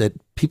challenge is that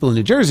people in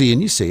New Jersey,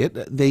 and you see it,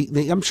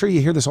 I'm sure you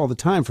hear this all the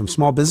time from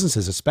small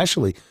businesses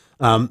especially,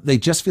 they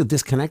just feel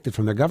disconnected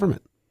from their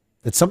government.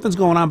 That something's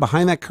going on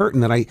behind that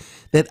curtain that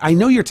I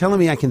know you're telling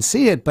me I can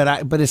see it, but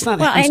it's not.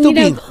 I'm still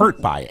being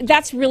hurt by it.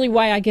 That's really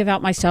why I give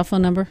out my cell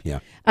phone number. Yeah.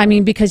 I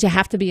mean, because you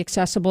have to be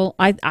accessible.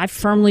 I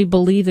firmly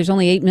believe there's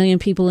only 8 million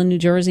people in New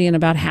Jersey, and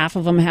about half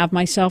of them have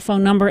my cell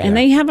phone number, and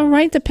they have a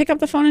right to pick up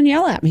the phone and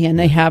yell at me, and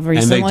they have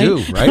recently. And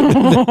they do, right?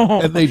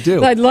 And they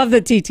do. I love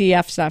the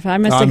TTF stuff. I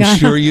must have gotten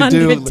sure you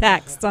 100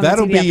 texts on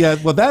That'll the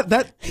TTF.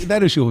 be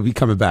that issue will be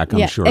coming back,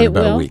 I'm sure, in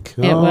about a week.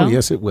 It will.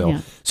 Yes, it will.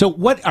 Yeah. So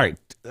what? All right,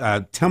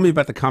 tell me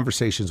about the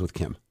conversations with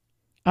Kim.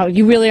 Oh,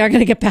 you really are going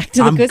to get back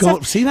to the good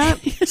stuff? See that?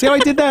 See how I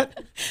did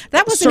that?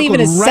 That wasn't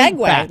even a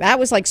segue. That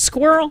was like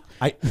squirrel.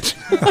 Every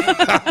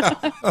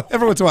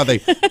once in a while, they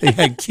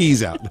had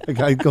keys out.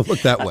 I go look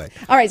that way.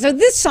 All right. So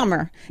this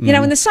summer,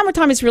 in the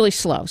summertime, it's really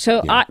slow.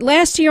 So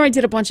last year, I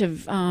did a bunch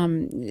of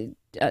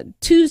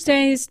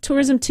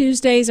tourism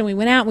Tuesdays, and we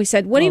went out and we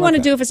said, what do you want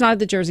to do if it's not at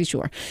the Jersey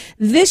Shore?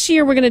 This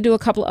year, we're going to do a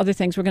couple of other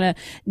things. We're going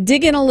to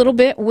dig in a little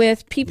bit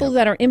with people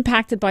that are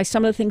impacted by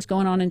some of the things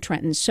going on in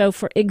Trenton. So,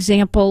 for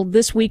example,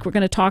 this week, we're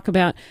going to talk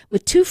about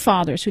with two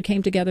fathers who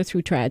came together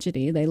through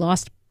tragedy. They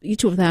lost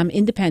each of them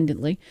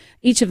independently.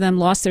 Each of them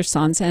lost their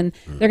sons, and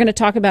they're going to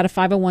talk about a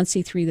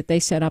 501c3 that they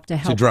set up to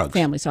help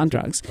families on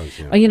drugs.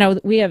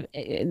 We have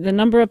the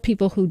number of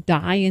people who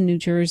die in New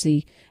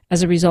Jersey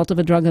as a result of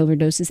a drug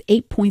overdose is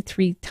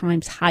 8.3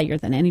 times higher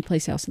than any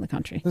place else in the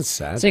country. That's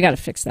sad. So you got to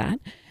fix that.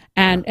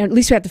 And at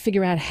least we have to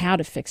figure out how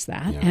to fix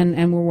that,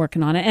 and we're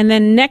working on it. And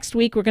then next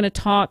week, we're going to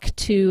talk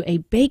to a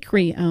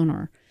bakery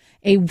owner,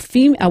 a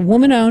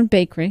woman-owned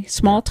bakery,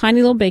 small,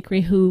 tiny little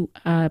bakery, who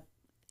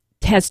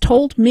has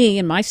told me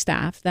and my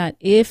staff that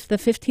if the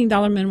 $15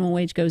 minimum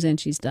wage goes in,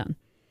 she's done.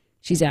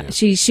 She's out.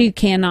 She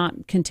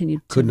cannot continue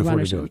to Couldn't run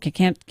afford to do it.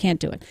 Can't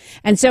do it.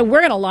 And so we're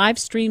going to live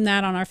stream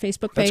that on our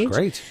Facebook page. That's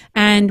great.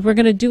 And we're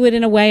going to do it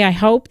in a way, I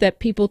hope, that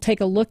people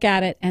take a look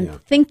at it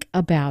and think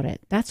about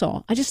it. That's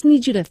all. I just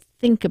need you to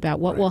think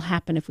about what will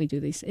happen if we do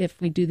these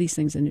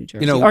things in New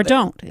Jersey, or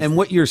don't. And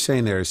what you're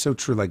saying there is so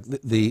true. Like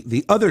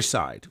the other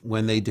side,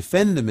 when they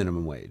defend the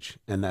minimum wage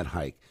and that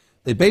hike,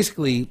 they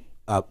basically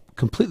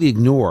completely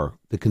ignore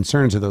the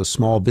concerns of those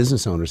small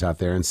business owners out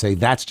there and say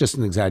that's just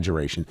an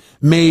exaggeration.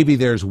 Maybe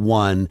there's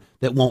one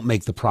that won't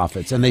make the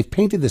profits. And they've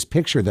painted this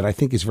picture that I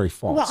think is very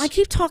false. Well, I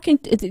keep talking,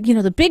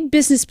 the big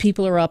business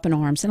people are up in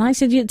arms. And I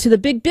said to the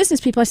big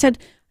business people, I said,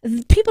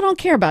 people don't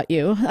care about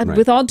you. Right.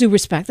 With all due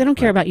respect, they don't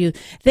care about you.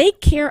 They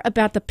care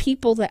about the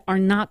people that are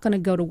not going to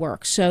go to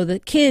work. So the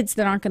kids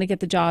that aren't going to get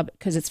the job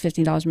because it's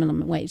 $15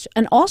 minimum wage.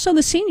 And also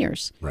the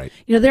seniors. Right.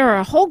 There are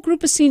a whole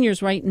group of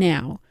seniors right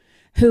now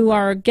who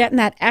are getting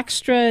that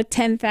extra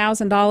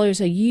 $10,000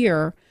 a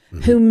year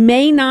who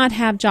may not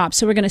have jobs.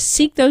 So we're going to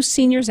seek those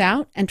seniors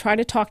out and try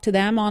to talk to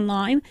them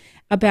online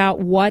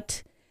about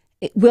what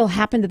will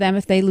happen to them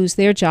if they lose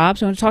their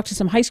jobs. We want to talk to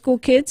some high school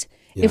kids,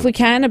 if we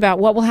can, about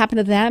what will happen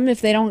to them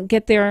if they don't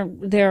get their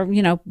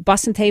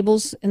bus and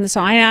tables in the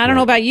sign. I don't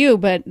know about you,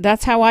 but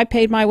that's how I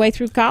paid my way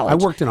through college. I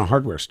worked in a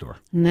hardware store.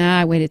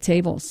 Nah, I waited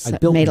tables. I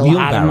built made a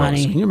lot of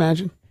money. Can you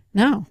imagine?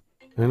 No.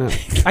 I know.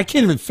 I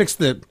can't even fix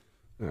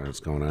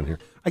what's going on here?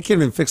 I can't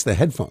even fix the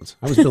headphones.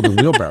 I was building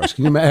wheelbarrows.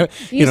 Can you imagine?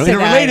 In a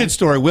related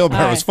story,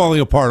 wheelbarrows falling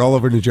apart all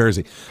over New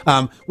Jersey.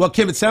 Well,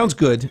 Kim, it sounds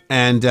good,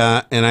 and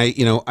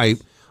I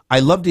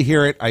love to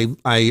hear it.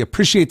 I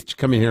appreciate that you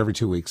come in here every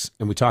 2 weeks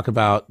and we talk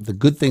about the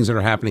good things that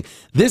are happening.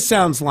 This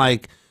sounds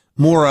like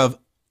more of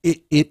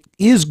it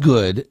is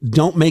good.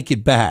 Don't make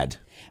it bad.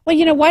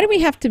 Well, why do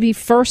we have to be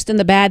first in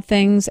the bad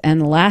things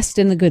and last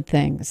in the good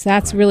things?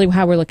 That's really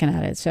how we're looking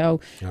at it. So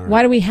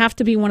why do we have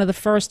to be one of the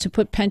first to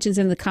put pensions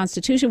in the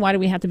Constitution? Why do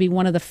we have to be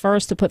one of the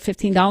first to put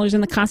 $15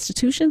 in the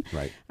Constitution?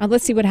 Right.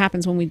 Let's see what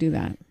happens when we do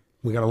that.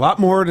 We got a lot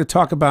more to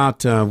talk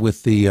about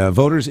with the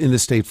voters in the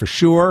state for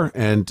sure.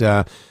 And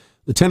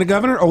Lieutenant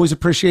Governor, always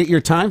appreciate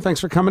your time. Thanks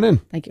for coming in.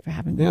 Thank you for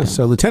having me. Yeah,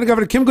 so Lieutenant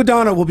Governor Kim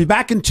Guadagno will be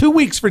back in 2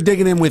 weeks for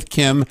Digging In with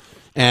Kim.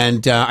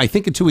 And I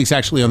think in 2 weeks,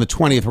 actually, on the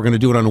 20th, we're going to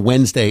do it on a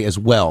Wednesday as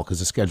well because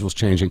the schedule's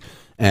changing.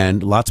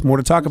 And lots more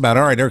to talk about.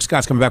 All right, Eric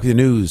Scott's coming back with the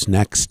news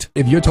next.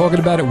 If you're talking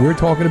about it, we're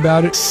talking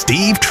about it.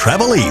 Steve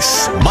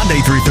Trevelise,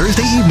 Monday through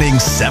Thursday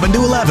evenings, 7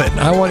 to 11.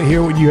 I want to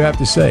hear what you have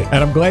to say.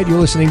 And I'm glad you're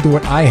listening to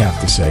what I have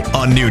to say.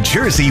 On New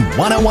Jersey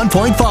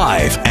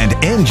 101.5 and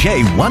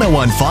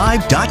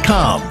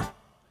NJ1015.com.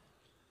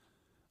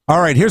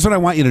 All right, here's what I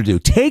want you to do.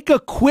 Take a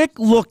quick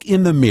look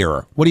in the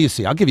mirror. What do you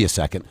see? I'll give you a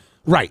second.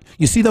 Right.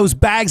 You see those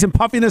bags and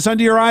puffiness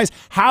under your eyes?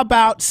 How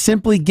about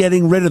simply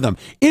getting rid of them?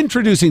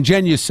 Introducing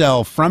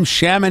Genucell from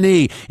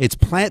Chamonix. It's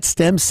plant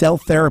stem cell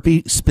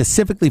therapy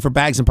specifically for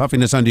bags and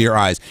puffiness under your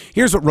eyes.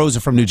 Here's what Rosa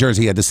from New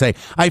Jersey had to say.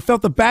 I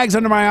felt the bags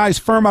under my eyes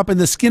firm up and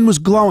the skin was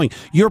glowing.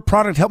 Your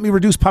product helped me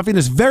reduce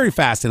puffiness very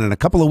fast, and in a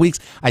couple of weeks,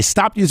 I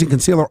stopped using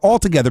concealer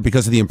altogether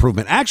because of the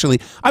improvement.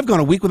 Actually, I've gone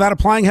a week without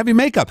applying heavy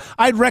makeup.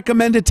 I'd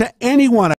recommend it to anyone.